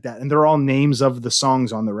something like that. And they're all names of the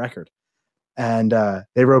songs on the record. And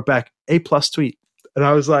they wrote back, A+ tweet. And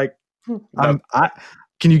I was like,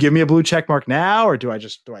 can you give me a blue check mark now? Or do I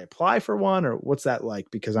apply for one? Or what's that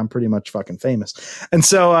like? Because I'm pretty much fucking famous. And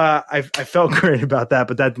so I felt great about that,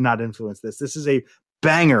 but that did not influence this. This is a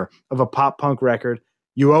banger of a pop punk record.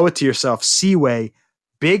 You owe it to yourself. Seaway,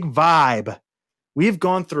 Big Vibe. We've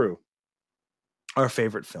gone through our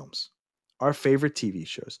favorite films, our favorite TV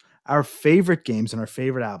shows, our favorite games, and our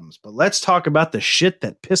favorite albums. But let's talk about the shit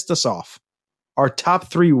that pissed us off. Our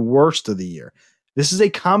top 3 worst of the year. This is a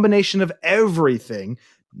combination of everything.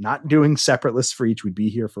 Not doing separate lists for each. We'd be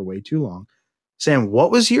here for way too long. Sam, what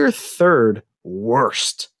was your 3rd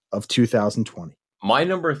worst of 2020? My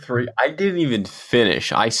number 3, I didn't even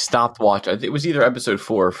finish. I stopped watching. It was either episode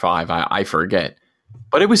 4 or 5. I forget.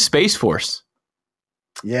 But it was Space Force.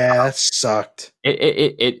 Yeah, that sucked.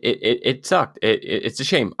 It sucked. It's a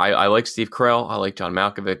shame. I like Steve Carell. I like John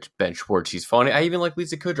Malkovich, Ben Schwartz. He's funny. I even like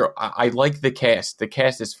Lisa Kudrow. I like the cast. The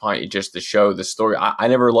cast is fine. Just the show, the story. I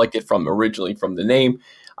never liked it originally from the name.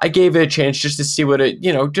 I gave it a chance just to see what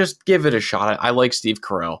just give it a shot. I like Steve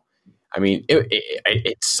Carell. I mean,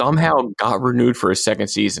 it somehow got renewed for a 2nd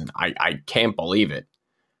season. I can't believe it.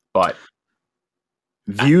 But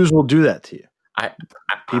views will do that to you.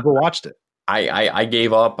 People watched it. I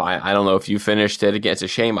gave up. I don't know if you finished it. Again, it's a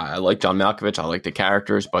shame. I like John Malkovich. I like the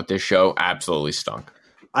characters, but this show absolutely stunk.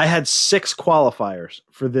 I had 6 qualifiers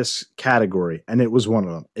for this category, and it was one of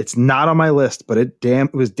them. It's not on my list, but it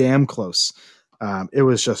was damn close. It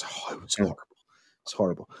was horrible. It's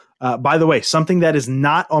horrible. By the way, something that is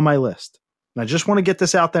not on my list, and I just want to get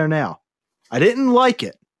this out there now. I didn't like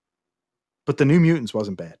it, but The New Mutants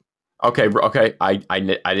wasn't bad. Okay. I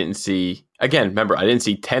didn't see. Again, remember, I didn't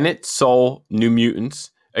see Tenet, Soul, New Mutants.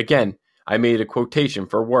 Again, I made a quotation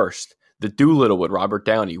for worst. The Doolittle with Robert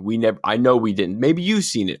Downey. I know we didn't. Maybe you've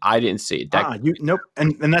seen it. I didn't see it. Nope.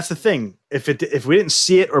 And that's the thing. If we didn't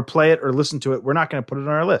see it or play it or listen to it, we're not going to put it on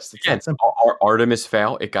our list. It's that simple. Artemis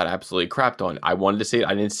Fowl, it got absolutely crapped on. I wanted to see it.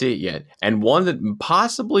 I didn't see it yet. And one that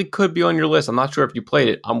possibly could be on your list. I'm not sure if you played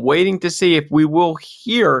it. I'm waiting to see if we will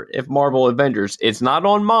hear if Marvel Avengers. It's not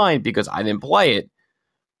on mine because I didn't play it.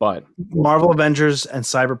 But Marvel Avengers and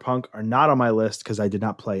Cyberpunk are not on my list because I did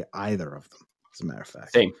not play either of them. As a matter of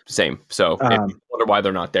fact, same. So if you wonder why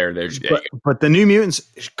they're not there, but the New Mutants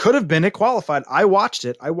could have been. It qualified. I watched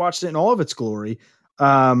it in all of its glory.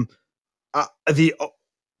 It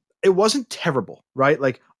wasn't terrible, right?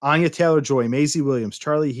 Like Anya Taylor-Joy, Maisie Williams,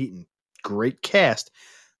 Charlie Heaton, great cast.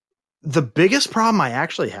 The biggest problem I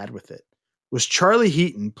actually had with it was Charlie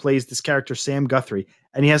Heaton plays this character Sam Guthrie,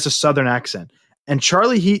 and he has a Southern accent. And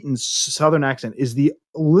Charlie Heaton's Southern accent is the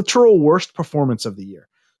literal worst performance of the year.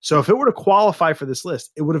 So if it were to qualify for this list,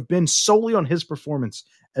 it would have been solely on his performance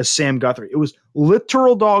as Sam Guthrie. It was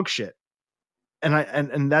literal dog shit.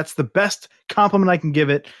 And that's the best compliment I can give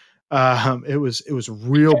it. It was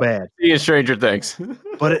real bad. See Stranger Things.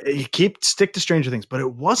 But stick to Stranger Things. But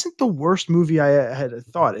it wasn't the worst movie I had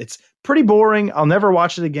thought. It's pretty boring. I'll never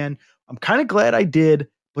watch it again. I'm kind of glad I did,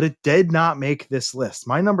 but it did not make this list.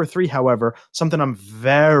 My number 3, however, something I'm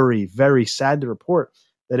very, very sad to report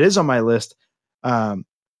that is on my list.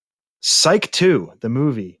 Psych 2, the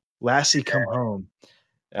movie, Lassie Come Home.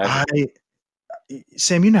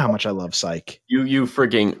 Sam, you know how much I love Psych. You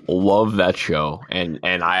freaking love that show, and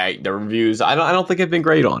the reviews. I don't think have been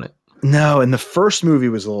great on it. No, and the first movie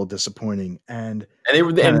was a little disappointing, and this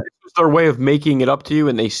was their way of making it up to you,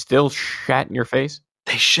 and they still shat in your face.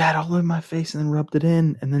 They shat all in my face and then rubbed it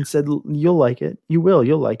in and then said, you'll like it.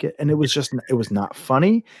 You'll like it. And it was not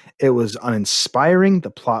funny. It was uninspiring. The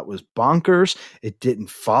plot was bonkers. It didn't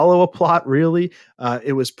follow a plot really.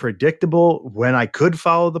 It was predictable when I could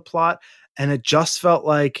follow the plot. And it just felt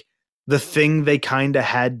like the thing they kind of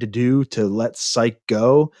had to do to let Psych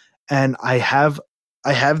go. And I have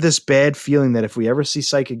this bad feeling that if we ever see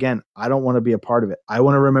Psych again, I don't want to be a part of it. I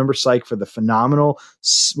want to remember Psych for the phenomenal,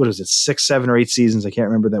 6, 7, or 8 seasons, I can't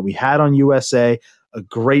remember, that we had on USA. a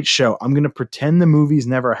great show. I'm going to pretend the movies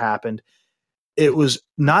never happened. It was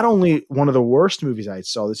not only one of the worst movies I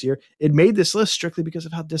saw this year, it made this list strictly because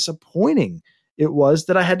of how disappointing it was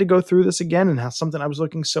that I had to go through this again and how something I was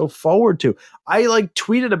looking so forward to. I like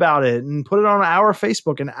tweeted about it and put it on our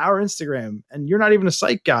Facebook and our Instagram, and you're not even a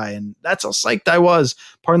psych guy. And that's how psyched I was,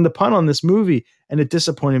 pardon the pun, on this movie. And it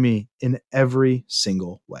disappointed me in every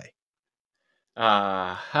single way.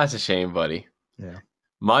 That's a shame, buddy. Yeah.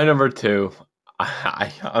 My number 2,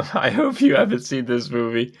 I hope you haven't seen this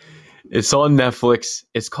movie. It's on Netflix.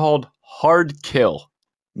 It's called Hard Kill.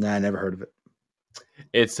 Nah, I never heard of it.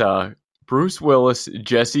 It's Bruce Willis,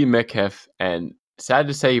 Jesse McHiff, and sad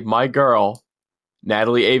to say, my girl,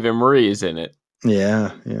 Natalie Ava Marie, is in it.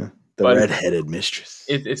 Yeah. The redheaded mistress.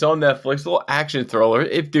 It's on Netflix. A little action thriller.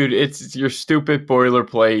 It's your stupid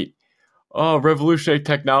boilerplate. Oh, revolutionary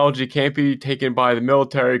technology can't be taken by the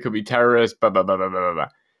military. Could be terrorists. Blah, blah, blah, blah, blah, blah.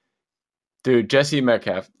 Dude, Jesse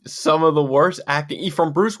Metcalf, some of the worst acting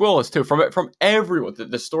from Bruce Willis too. From everyone, the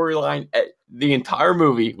storyline, the entire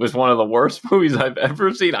movie was one of the worst movies I've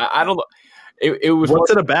ever seen. I don't know. It was. What's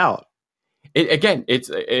it about?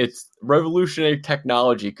 It's revolutionary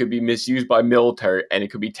technology. It could be misused by military, and it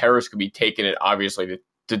could be terrorists. Could be taking it obviously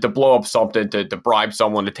to blow up something, to bribe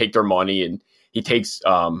someone to take their money, and he takes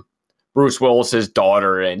Bruce Willis's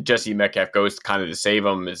daughter, and Jesse Metcalf goes kind of to save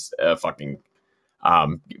him as fucking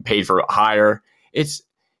paid for hire. It's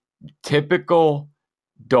typical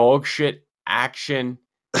dog shit action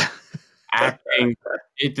acting.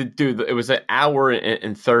 It was an hour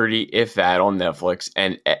and 30, if that, on Netflix,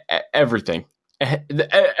 and everything.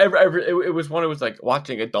 It was one. It was like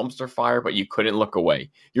watching a dumpster fire, but you couldn't look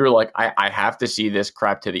away. You were like, I have to see this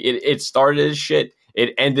crap to the. It started as shit,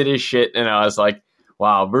 it ended as shit, and I was like,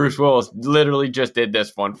 wow, Bruce Willis literally just did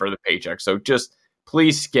this one for the paycheck. So just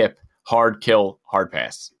please skip Hard Kill, Hard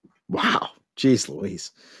Pass. Wow, jeez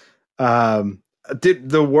Louise.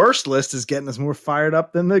 The worst list is getting us more fired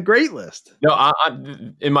up than the great list. No, I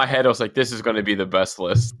in my head I was like, this is going to be the best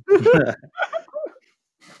list.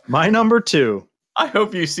 My number 2. I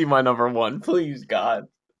hope you see my number 1, please, God.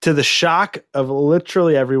 To the shock of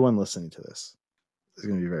literally everyone listening to this, is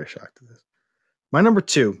going to be very shocked at this. My number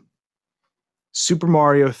 2, Super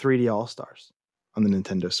Mario 3D All-Stars on the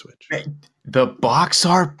Nintendo Switch. The box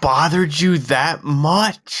art bothered you that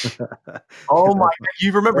much? Oh my God!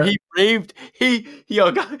 You remember he raved. If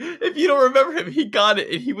you don't remember him, he got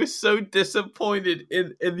it, and he was so disappointed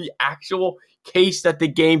in the actual case that the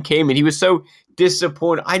game came in. He was so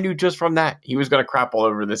disappointed. I knew just from that he was going to crap all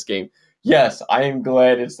over this game. Yes, I am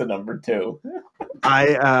glad it's the number 2.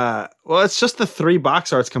 Well, it's just the 3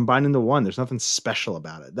 box arts combined into one. There's nothing special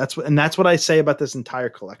about it. That's what I say about this entire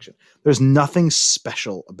collection. There's nothing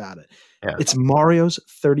special about it. Yeah. It's Mario's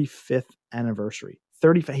 35th anniversary.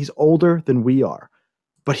 35. He's older than we are,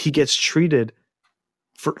 but he gets treated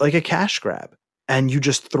for like a cash grab. And you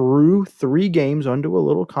just threw 3 games onto a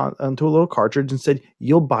little cartridge and said,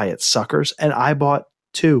 "You'll buy it, suckers." And I bought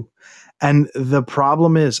 2. And the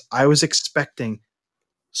problem is, I was expecting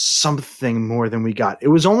something more than we got. It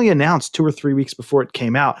was only announced 2 or 3 weeks before it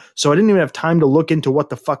came out, so I didn't even have time to look into what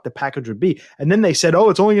the fuck the package would be. And then they said, "Oh,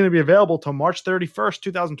 it's only going to be available till March 31st,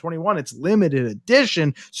 2021. It's limited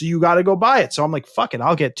edition, so you got to go buy it." So I'm like, "Fuck it,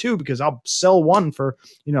 I'll get 2 because I'll sell one for,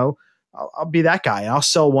 I'll be that guy. I'll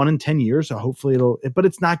sell one in 10 years. So hopefully but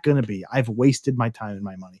it's not going to be. I've wasted my time and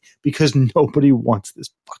my money because nobody wants this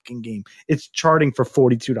fucking game. It's charting for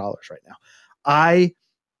 $42 right now. I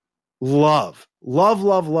love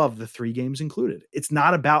the 3 games included. It's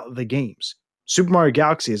not about the games. Super Mario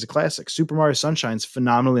Galaxy is a classic. Super Mario Sunshine is a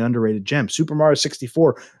phenomenally underrated gem. Super Mario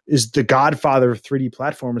 64 is the godfather of 3D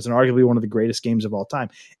platformers and arguably one of the greatest games of all time.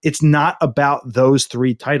 It's not about those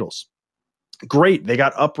 3 titles. Great. They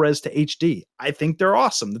got up-res to HD. I think they're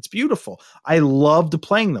awesome. That's beautiful. I loved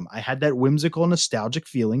playing them. I had that whimsical, nostalgic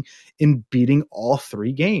feeling in beating all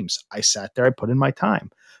 3 games. I sat there, I put in my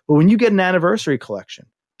time. But when you get an anniversary collection,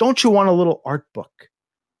 don't you want a little art book?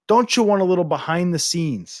 Don't you want a little behind the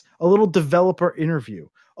scenes, a little developer interview,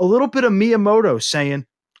 a little bit of Miyamoto saying,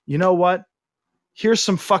 "You know what? Here's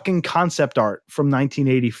some fucking concept art from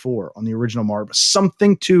 1984 on the original Mario."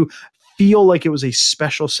 Something to feel like it was a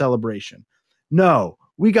special celebration. No,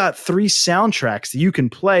 we got 3 soundtracks that you can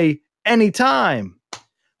play anytime.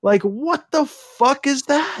 Like, what the fuck is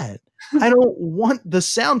that? I don't want the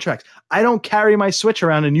soundtracks. I don't carry my Switch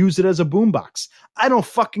around and use it as a boombox. I don't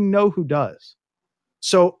fucking know who does.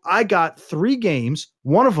 So I got 3 games.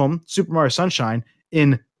 One of them, Super Mario Sunshine,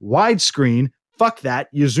 in widescreen. Fuck that.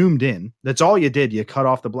 You zoomed in. That's all you did. You cut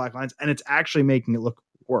off the black lines, and it's actually making it look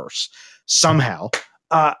worse somehow.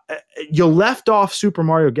 You left off Super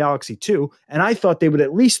Mario Galaxy 2, and I thought they would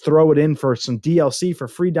at least throw it in for some DLC for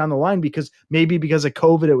free down the line because of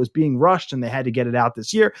COVID, it was being rushed and they had to get it out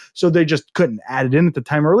this year. So they just couldn't add it in at the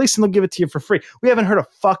time of release, and they'll give it to you for free. We haven't heard a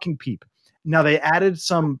fucking peep. Now they added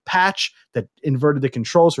some patch that inverted the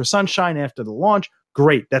controls for Sunshine after the launch.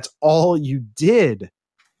 Great. That's all you did.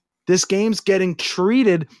 This game's getting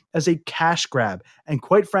treated as a cash grab. And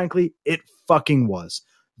quite frankly, it fucking was.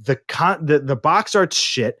 The box art's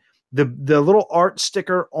shit. The little art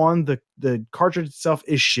sticker on the cartridge itself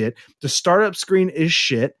is shit. The startup screen is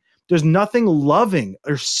shit. There's nothing loving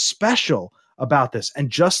or special about this. And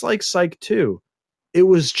just like Psych 2, it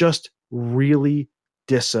was just really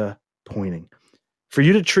disappointing. For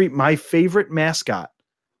you to treat my favorite mascot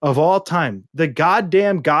of all time, the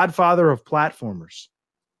goddamn godfather of platformers,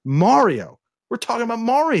 Mario. We're talking about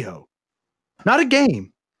Mario. Not a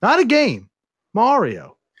game.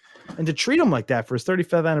 Mario. And to treat him like that for his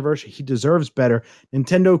 35th anniversary, he deserves better.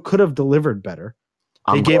 Nintendo could have delivered better.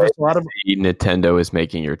 They gave us a lot of Nintendo is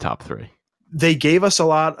making your top 3. They gave us a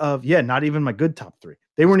lot of not even my good top 3.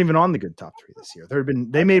 They weren't even on the good top 3 this year.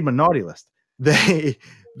 They made my naughty list. They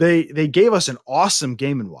gave us an awesome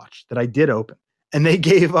Game & Watch that I did open. And they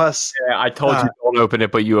gave us I told you don't open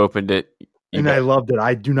it, but you opened it. I loved it.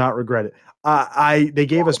 I do not regret it. They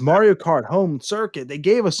gave us Mario Kart Home Circuit. They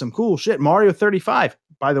gave us some cool shit. Mario 35,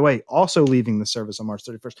 by the way, also leaving the service on March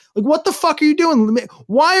 31st. Like, what the fuck are you doing?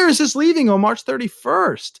 Why is this leaving on March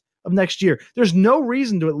 31st of next year? There's no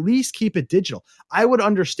reason to at least keep it digital. I would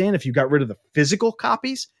understand if you got rid of the physical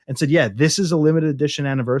copies and said, yeah, this is a limited edition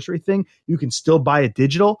anniversary thing. You can still buy it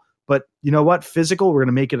digital, but you know what? Physical, we're going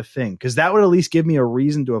to make it a thing. Because that would at least give me a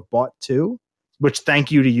reason to have bought 2. Which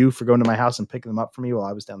thank you to you for going to my house and picking them up for me while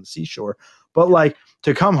I was down the seashore. But like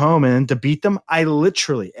to come home and to beat them, I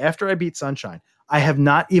literally, after I beat Sunshine, I have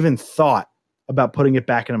not even thought about putting it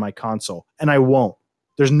back into my console. And I won't.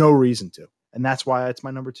 There's no reason to. And that's why it's my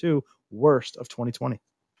number 2 worst of 2020.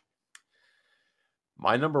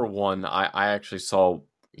 My number 1, I actually saw,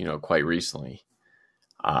 quite recently.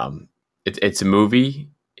 It's a movie.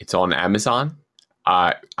 It's on Amazon.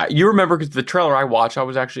 You remember because the trailer I watched, I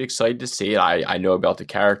was actually excited to see it. I know about the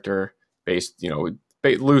character based,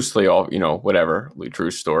 loosely off, whatever,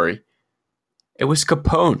 true story. It was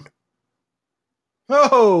Capone.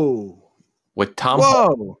 Oh, with Tom.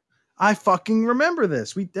 Whoa, I fucking remember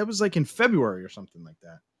this. That was like in February or something like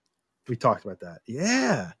that. We talked about that.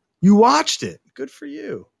 Yeah, you watched it. Good for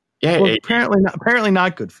you. Yeah, well, apparently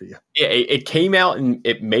not good for you. Yeah, it came out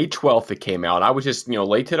May 12th. It came out. I was just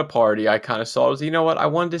late to the party. I kind of saw it. I was, you know what? I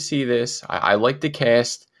wanted to see this. I like the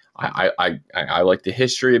cast. I like the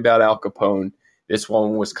history about Al Capone. This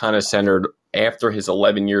one was kind of centered after his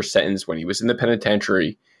 11-year sentence when he was in the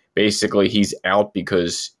penitentiary. Basically, he's out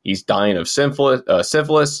because he's dying of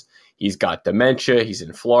syphilis. He's got dementia. He's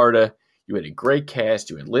in Florida. You had a great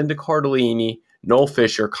cast. You had Linda Cardellini, Noel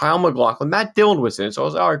Fisher, Kyle MacLachlan, Matt Dillon was in it. So I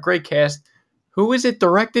was all right, great cast. Who is it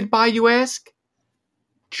directed by, you ask?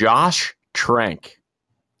 Josh Trank.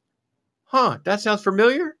 Huh, that sounds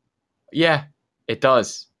familiar? Yeah, it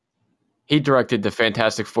does. He directed the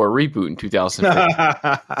Fantastic Four reboot in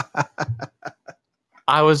 2015.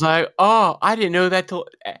 I was like, oh, I didn't know that till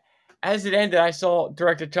as it ended. I saw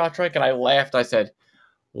director Josh Trank and I laughed. I said,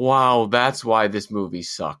 wow, that's why this movie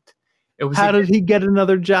sucked. It was how did he get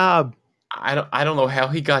another job? I don't know how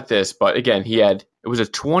he got this, but again, it was a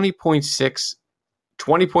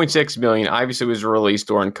 20.6 million. Obviously, it was released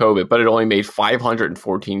during COVID, but it only made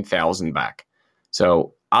 514,000 back.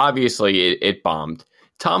 So obviously, it bombed.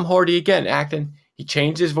 Tom Hardy again acting. He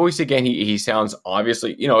changed his voice again. He sounds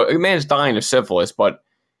obviously, a man's dying of syphilis, but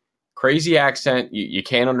crazy accent. You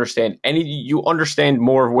can't understand you understand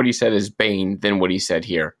more of what he said as Bane than what he said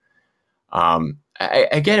here.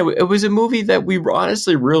 It was a movie that we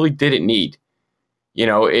honestly really didn't need.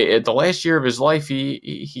 The last year of his life,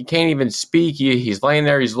 he can't even speak. He's laying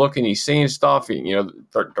there, he's looking, he's seeing stuff.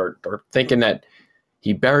 They're thinking that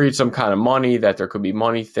he buried some kind of money, that there could be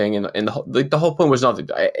money thing. And the whole point was nothing.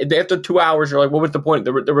 After 2 hours, you're like, what was the point?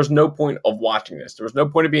 There was no point of watching this. There was no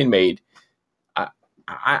point of being made.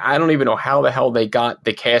 I don't even know how the hell they got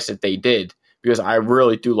the cast that they did, because I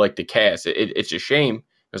really do like the cast. It's a shame,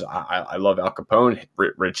 because I love Al Capone,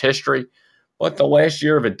 rich history. But the last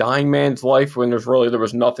year of a dying man's life, when there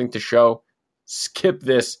was nothing to show, skip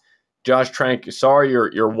this. Josh Trank, sorry,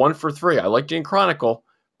 you're 1 for 3. I like Gene Chronicle,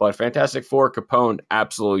 but Fantastic Four, Capone,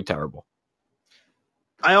 absolutely terrible.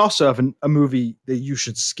 I also have a movie that you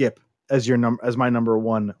should skip as my number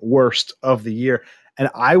 1 worst of the year, and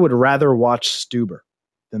I would rather watch Stuber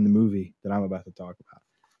than the movie that I'm about to talk about.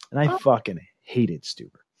 And I fucking hated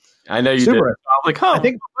Stuber. I know you Stuber, did. I'm like, huh, I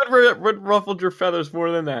think what ruffled your feathers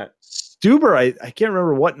more than that? Stuber, I can't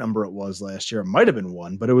remember what number it was last year. It might have been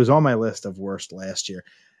 1, but it was on my list of worst last year.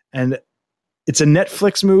 And it's a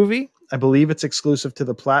Netflix movie. I believe it's exclusive to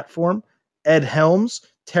the platform. Ed Helms,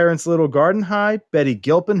 Terrence Little Gardenhigh, Betty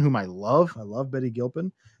Gilpin, whom I love. I love Betty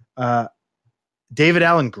Gilpin. David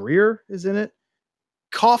Allen Greer is in it.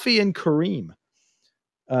 Coffee and Kareem.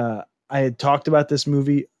 I had talked about this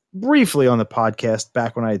movie briefly on the podcast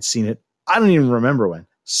back when I had seen it. I don't even remember when.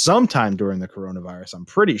 Sometime during the coronavirus, I'm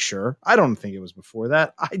pretty sure. I don't think it was before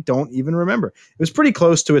that. I don't even remember. It was pretty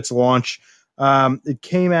close to its launch. It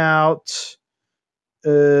came out.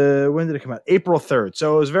 When did it come out? April 3rd.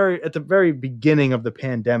 So it was at the very beginning of the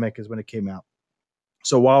pandemic is when it came out.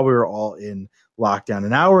 So while we were all in lockdown,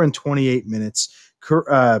 an hour and 28 minutes.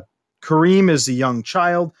 Kareem is the young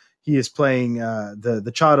child. He is playing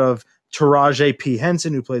the child of Taraji P.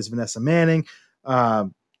 Henson, who plays Vanessa Manning.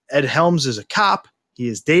 Ed Helms is a cop. He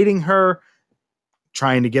is dating her,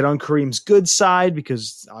 trying to get on Kareem's good side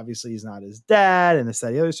because obviously he's not his dad and this,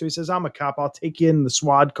 that, the other. So he says, I'm a cop. I'll take you in the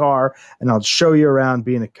SWAT car and I'll show you around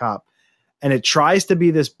being a cop. And it tries to be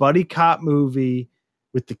this buddy cop movie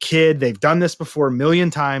with the kid. They've done this before a million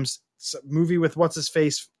times. It's a movie with what's his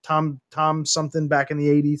face, Tom something back in the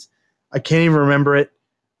 80s. I can't even remember it.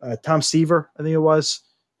 Tom Seaver, I think it was.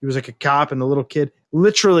 He was like a cop and the little kid.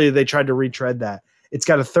 Literally, they tried to retread that. It's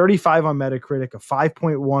got a 35 on Metacritic, a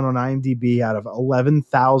 5.1 on IMDb out of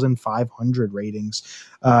 11,500 ratings.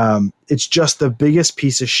 It's just the biggest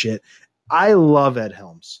piece of shit. I love Ed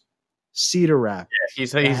Helms. Cedar Rapids. Yeah,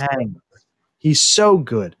 he's so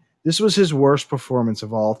good. This was his worst performance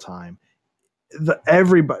of all time.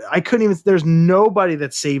 There's nobody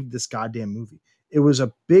that saved this goddamn movie. It was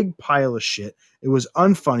a big pile of shit. It was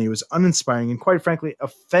unfunny. It was uninspiring and quite frankly,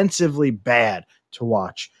 offensively bad to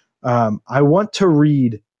watch. I want to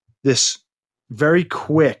read this very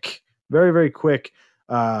quick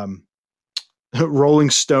Rolling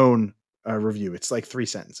Stone review. It's like 3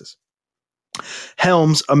 sentences.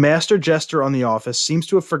 Helms, a master jester on The Office, seems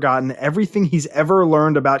to have forgotten everything he's ever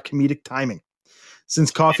learned about comedic timing.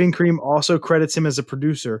 Since Coffee and Cream also credits him as a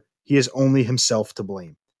producer, he is only himself to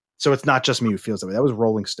blame. So it's not just me who feels that way. That was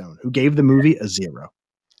Rolling Stone, who gave the movie a 0.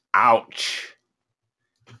 Ouch.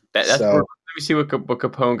 Let me see what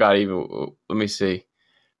Capone got. Even let me see.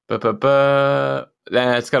 It's got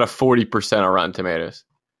a 40% on Rotten Tomatoes.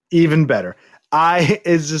 Even better.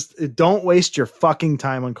 Don't waste your fucking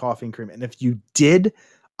time on Coffee and Cream. And if you did,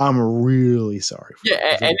 I'm really sorry.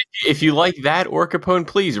 And if you like that or Capone,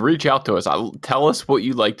 please reach out to us. Tell us what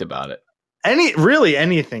you liked about it.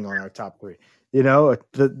 Anything on our top 3. You know,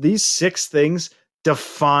 these 6 things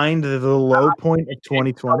defined the low point of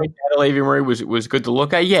 2020. Lady Murray was good to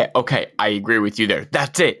look at. Yeah, okay, I agree with you there.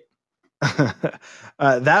 That's it.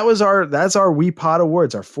 That's our We Pod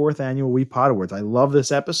Awards, our 4th annual We Pod Awards. I love this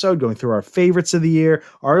episode, going through our favorites of the year,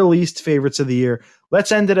 our least favorites of the year.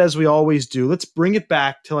 Let's end it as we always do. Let's bring it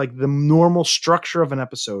back to like the normal structure of an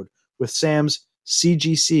episode with Sam's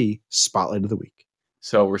CGC Spotlight of the Week.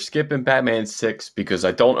 So we're skipping Batman 6 because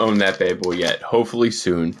I don't own that bad boy yet. Hopefully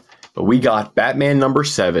soon. But we got Batman number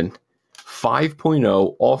 7,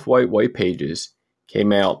 5.0 off-white pages.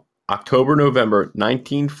 Came out October, November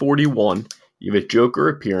 1941. You have a Joker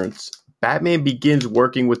appearance. Batman begins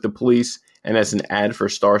working with the police and has an ad for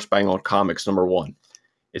Star Spangled Comics number 1.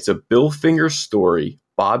 It's a Bill Finger story.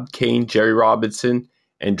 Bob Kane, Jerry Robinson,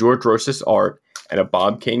 and George Rosas art, and a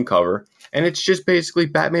Bob Kane cover. And it's just basically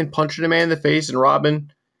Batman punching a man in the face and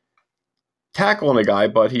Robin tackling a guy,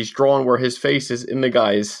 but he's drawn where his face is in the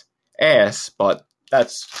guy's ass. But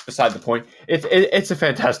that's beside the point. It's a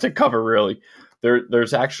fantastic cover, really.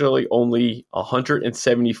 There's actually only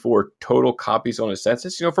 174 total copies on a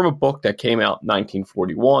census, from a book that came out in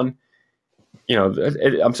 1941.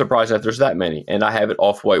 I'm surprised that there's that many. And I have it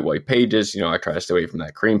off white pages. I try to stay away from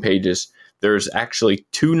that cream pages. There's actually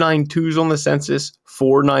 2 92s on the census,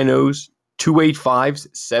 4 90s, 2 85s,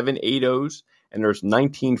 7 80s, and there's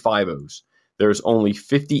 19 50s. There's only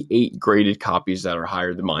 58 graded copies that are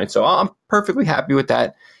higher than mine. So I'm perfectly happy with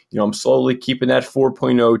that. I'm slowly keeping that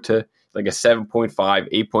 4.0 to like a 7.5,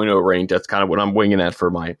 8.0 range. That's kind of what I'm winging at for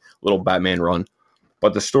my little Batman run.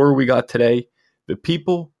 But the story we got today, The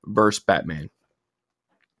People vs. Batman.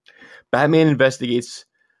 Batman investigates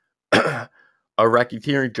a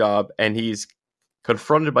racketeering job and he's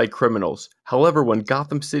confronted by criminals. However, when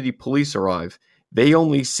Gotham City police arrive, they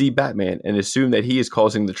only see Batman and assume that he is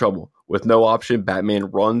causing the trouble. With no option,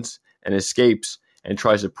 Batman runs and escapes and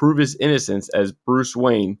tries to prove his innocence as Bruce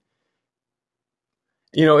Wayne.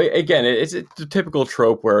 Again, it's a typical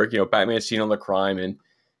trope where, Batman's seen on the crime and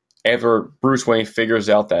after Bruce Wayne figures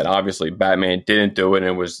out that obviously Batman didn't do it and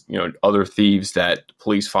it was, other thieves, that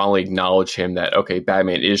police finally acknowledge him that, okay,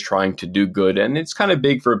 Batman is trying to do good. And it's kind of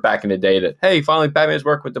big for back in the day that, hey, finally Batman's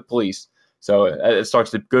working with the police. So it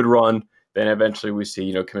starts a good run. Then eventually we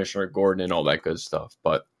see, Commissioner Gordon and all that good stuff.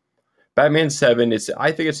 But Batman 7,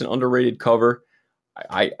 I think it's an underrated cover.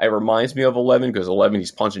 It reminds me of 11 because 11,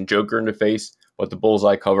 he's punching Joker in the face. But the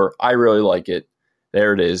Bullseye cover, I really like it.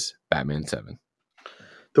 There it is, Batman 7.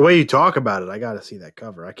 The way you talk about it, I got to see that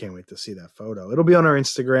cover. I can't wait to see that photo. It'll be on our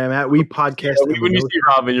Instagram at We Podcast. Yeah, when you see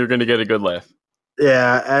Robin, you're going to get a good laugh.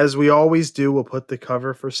 Yeah, as we always do, we'll put the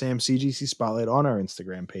cover for Sam's CGC Spotlight on our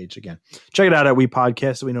Instagram page again. Check it out at We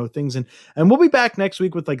Podcast so we know things. And we'll be back next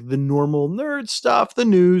week with like the normal nerd stuff, the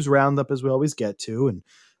news roundup as we always get to. And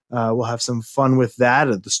we'll have some fun with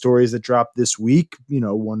that. The stories that dropped this week,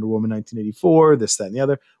 Wonder Woman 1984, this, that, and the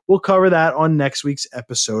other. We'll cover that on next week's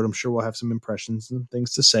episode. I'm sure we'll have some impressions and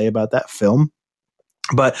things to say about that film.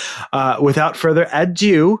 But without further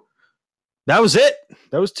ado, that was it.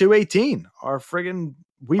 That was 218, our friggin'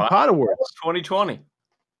 We Pod Awards 2020.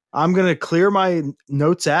 I'm going to clear my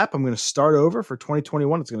notes app. I'm going to start over for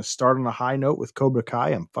 2021. It's going to start on a high note with Cobra Kai.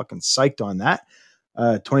 I'm fucking psyched on that.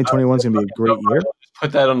 2021 is going to be a great year.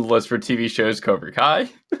 Put that on the list for TV shows, Cobra Kai.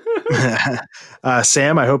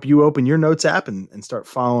 Sam, I hope you open your notes app and start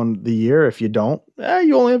following the year. If you don't,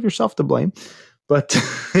 you only have yourself to blame. But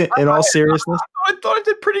in all seriousness, I thought I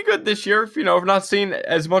did pretty good this year. If not seeing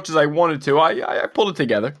as much as I wanted to, I pulled it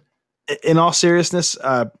together. In all seriousness,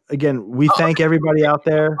 again, we thank everybody out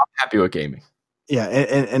there. I'm happy with gaming. Yeah,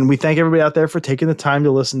 and we thank everybody out there for taking the time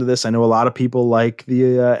to listen to this. I know a lot of people like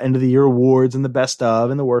the end of the year awards and the best of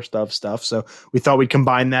and the worst of stuff. So we thought we'd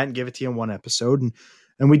combine that and give it to you in one episode.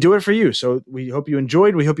 And we do it for you. So we hope you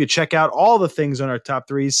enjoyed. We hope you check out all the things on our top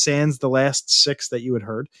threes, sans the last 6 that you had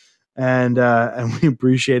heard. And we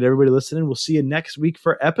appreciate everybody listening. We'll see you next week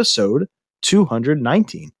for episode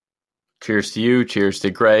 219. Cheers to you. Cheers to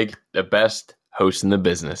Greg, the best host in the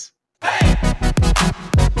business.